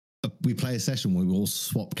 We play a session where we all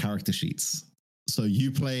swap character sheets. So you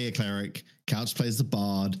play a cleric, Couch plays the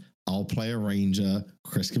bard, I'll play a ranger,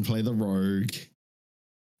 Chris can play the rogue.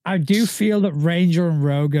 I do feel that ranger and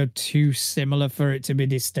rogue are too similar for it to be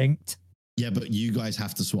distinct. Yeah, but you guys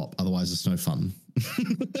have to swap, otherwise it's no fun.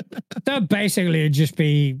 So basically it'd just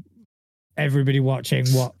be everybody watching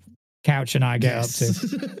what Couch and I get up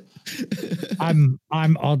to. I'm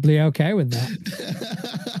oddly okay with that.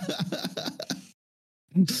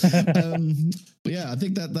 But yeah, I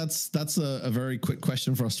think that's a very quick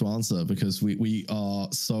question for us to answer, because we are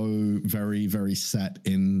so very, very set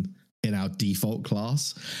in our default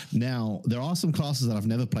class. Now, there are some classes that I've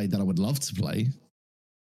never played that I would love to play.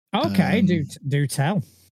 Okay, do tell.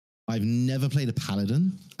 I've never played a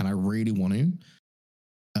paladin. and I really want to.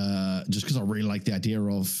 Just because I really like the idea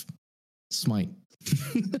of smite.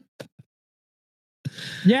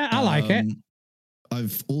 Yeah, I like it.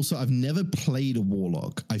 I've never played a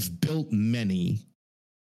warlock. I've built many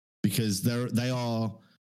because they are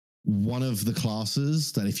one of the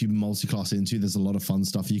classes that if you multi-class into, there's a lot of fun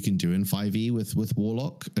stuff you can do in 5e with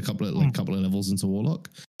warlock. A couple of levels into warlock,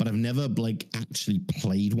 but I've never like actually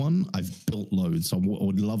played one. I've built loads, so I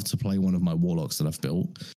would love to play one of my warlocks that I've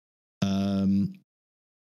built.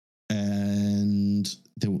 And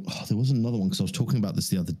there was another one because I was talking about this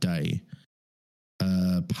the other day.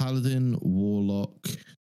 Paladin, warlock,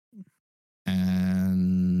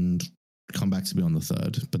 and come back to me on the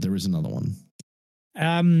third, but there is another one.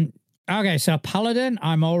 Okay, so Paladin,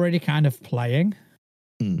 I'm already kind of playing.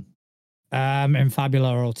 In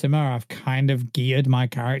Fabula Ultima, I've kind of geared my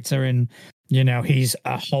character in, he's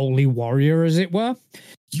a holy warrior, as it were.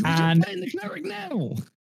 You're playing the cleric now.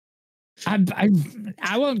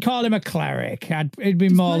 I won't call him a cleric. It'd be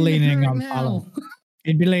more leaning on Paladin.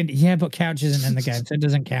 It'd be leaning, yeah, but Couch isn't in the game, so it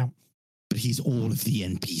doesn't count. But he's all of the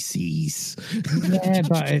NPCs. Yeah,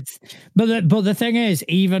 but the thing is,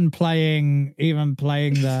 even playing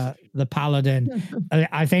the Paladin,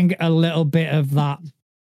 I think a little bit of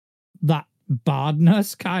that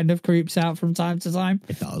bardness kind of creeps out from time to time.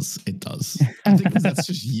 It does. I think that's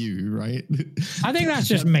just you, right? I think that's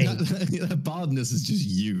just me. That bardness is just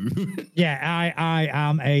you. Yeah, I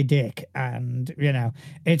am a dick, and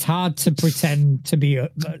it's hard to pretend to be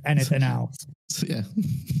anything else. So, yeah.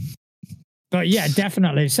 But yeah,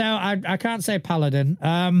 definitely. So I can't say Paladin.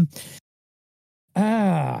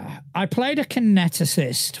 I played a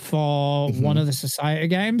kineticist for one of the Society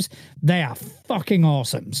games. They are fucking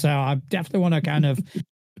awesome. So I definitely want to kind of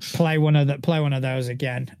play one of those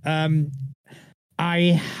again.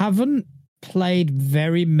 I haven't played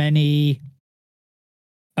very many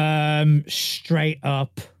straight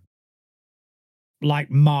up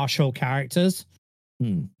like martial characters.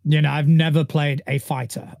 I've never played a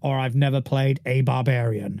fighter or I've never played a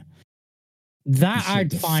barbarian. That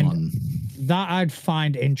I'd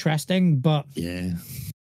find interesting, but yeah,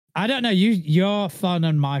 I don't know. Your fun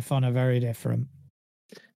and my fun are very different.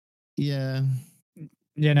 Yeah,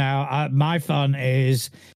 my fun is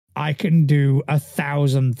I can do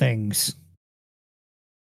 1,000 things.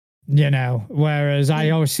 Whereas I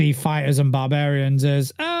always see fighters and barbarians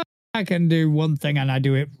as I can do one thing and I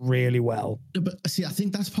do it really well. But see, I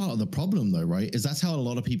think that's part of the problem though, right? Is that's how a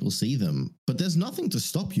lot of people see them. But there's nothing to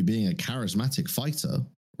stop you being a charismatic fighter,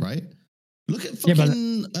 right? Look at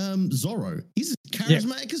fucking Zorro. He's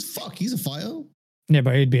charismatic as fuck. He's a fighter. Yeah,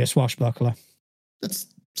 but he'd be a swashbuckler. That's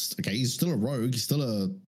okay. He's still a rogue. He's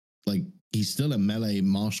still a melee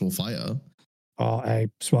martial fighter. Or a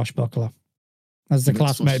swashbuckler. As the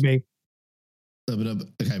class may be.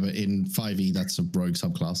 Okay, but in 5e, that's a rogue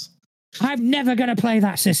subclass. I'm never going to play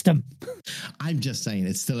that system. I'm just saying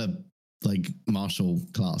it's still a martial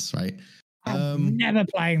class, right? I'm never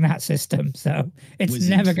playing that system, so it's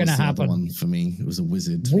never going to happen. One for me, it was a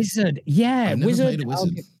wizard. Yeah, wizard.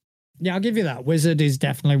 I'll give you that. Wizard is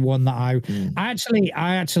definitely one that I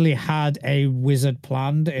actually had a wizard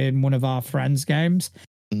planned in one of our friends' games,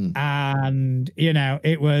 and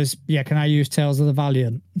it was can I use Tales of the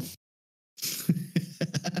Valiant?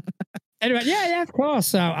 Anyway, yeah, of course.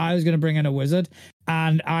 So I was going to bring in a wizard,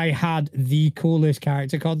 and I had the coolest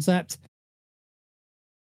character concept.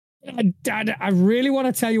 I really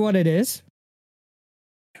want to tell you what it is.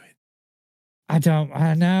 I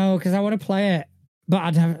know because I want to play it,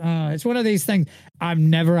 but it's one of these things.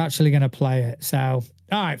 I'm never actually going to play it. So,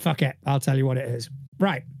 all right, fuck it. I'll tell you what it is.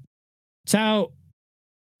 Right. So,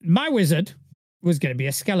 my wizard was going to be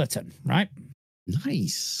a skeleton, right?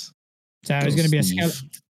 Nice. So it's going to be a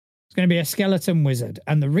skeleton. It's going to be a skeleton wizard.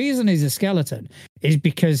 And the reason he's a skeleton is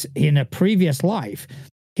because in a previous life,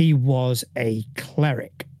 he was a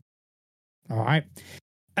cleric. All right.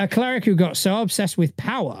 A cleric who got so obsessed with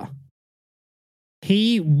power,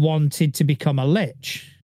 he wanted to become a lich.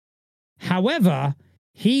 However,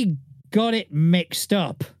 he got it mixed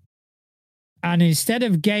up. And instead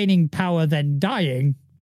of gaining power then dying,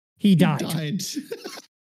 he died.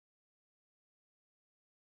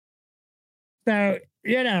 So,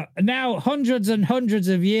 now hundreds and hundreds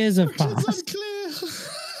of years have passed.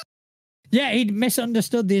 Yeah, he'd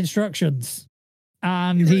misunderstood the instructions.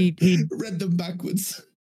 And he read them backwards.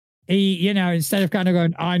 He, instead of kind of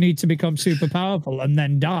going, I need to become super powerful and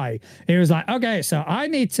then die, he was like, okay, so I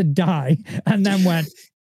need to die. And then went,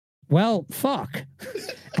 well, fuck.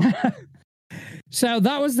 So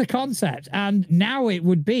that was the concept. And now it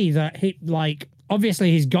would be that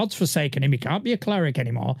obviously his God's forsaken him. He can't be a cleric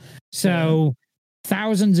anymore. So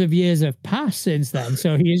thousands of years have passed since then.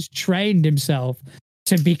 So he has trained himself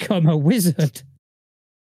to become a wizard.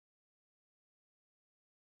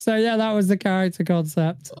 So yeah, that was the character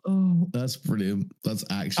concept. Oh, that's brilliant. That's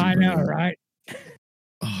actually I brilliant. know, right?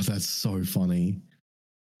 Oh, that's so funny.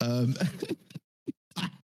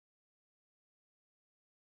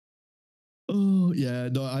 Oh yeah,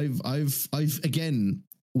 no, I've again,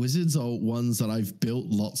 wizards are ones that I've built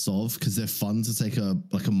lots of because they're fun to take a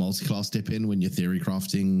multi-class dip in when you're theory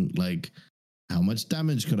crafting, like how much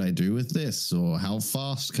damage could I do with this, or how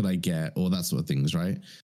fast could I get, or that sort of things, right?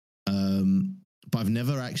 But I've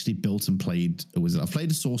never actually built and played a wizard. I've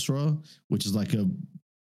played a sorcerer, which is like a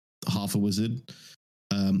half a wizard.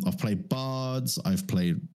 I've played bards. I've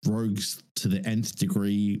played rogues to the nth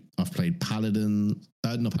degree. I've played not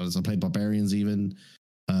paladins. I've played barbarians even.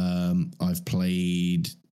 I've played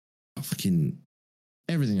fucking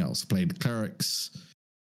everything else. I've played clerics.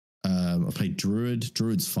 I've played druid.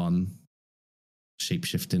 Druid's fun,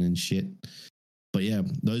 shapeshifting and shit. But yeah,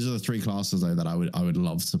 those are the three classes though that I would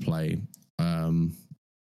love to play.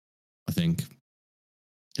 I think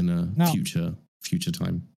in a future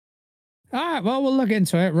time. All right, well, we'll look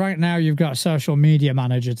into it. Right now, you've got a social media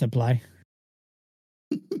manager to play.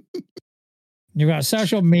 You've got a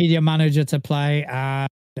social media manager to play and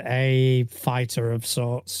a fighter of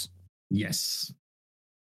sorts. Yes.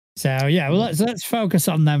 So yeah, well, let's focus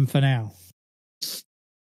on them for now.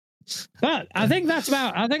 But I think that's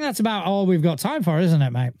about all we've got time for, isn't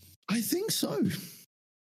it, mate? I think so.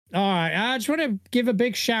 All right. I just want to give a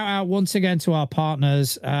big shout out once again to our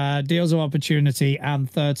partners, Deals of Opportunity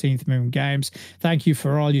and 13th Moon Games. Thank you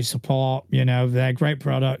for all your support. You know, they're great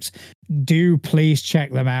products. Do please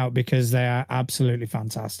check them out because they are absolutely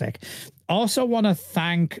fantastic. Also want to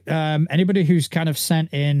thank anybody who's kind of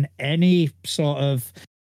sent in any sort of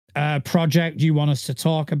project you want us to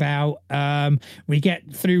talk about. We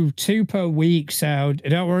get through 2 per week, so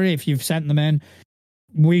don't worry if you've sent them in.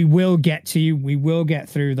 We will get to you. We will get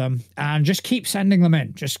through them, and just keep sending them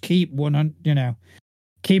in. Just keep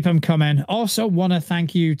keep them coming. Also, want to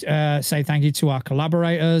say thank you to our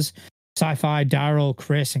collaborators, Sci-Fi, Daryl,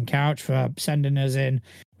 Chris, and Couch for sending us in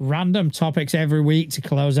random topics every week to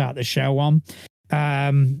close out the show on.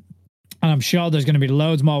 And I'm sure there's going to be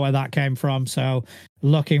loads more where that came from. So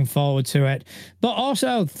looking forward to it. But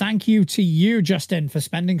also thank you to you, Justin, for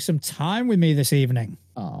spending some time with me this evening.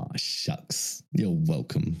 Oh, shucks. You're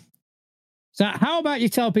welcome. So how about you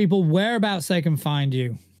tell people whereabouts they can find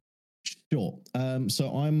you? Sure.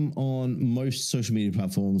 So I'm on most social media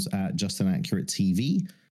platforms at Justin Accurate TV.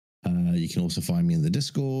 You can also find me in the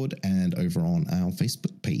Discord and over on our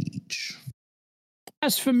Facebook page.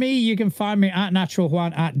 As for me, you can find me at Natural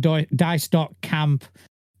Juan at dice.camp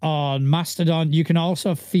on Mastodon. You can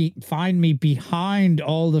also find me behind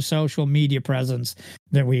all the social media presence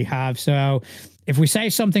that we have. So if we say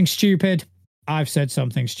something stupid, I've said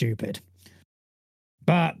something stupid.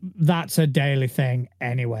 But that's a daily thing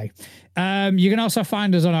anyway. You can also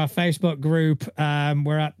find us on our Facebook group.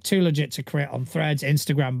 We're at Too Legit to Crit on Threads,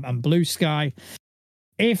 Instagram, and Blue Sky.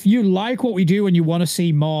 If you like what we do and you want to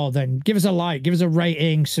see more, then give us a like, give us a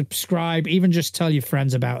rating, subscribe, even just tell your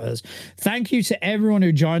friends about us. Thank you to everyone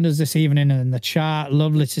who joined us this evening in the chat.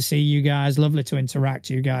 Lovely to see you guys. Lovely to interact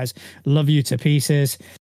with you guys. Love you to pieces.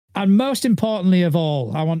 And most importantly of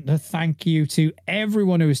all, I want to thank you to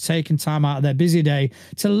everyone who has taken time out of their busy day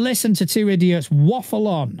to listen to two idiots waffle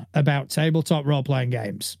on about tabletop role-playing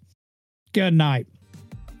games. Good night.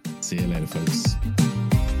 See you later, folks.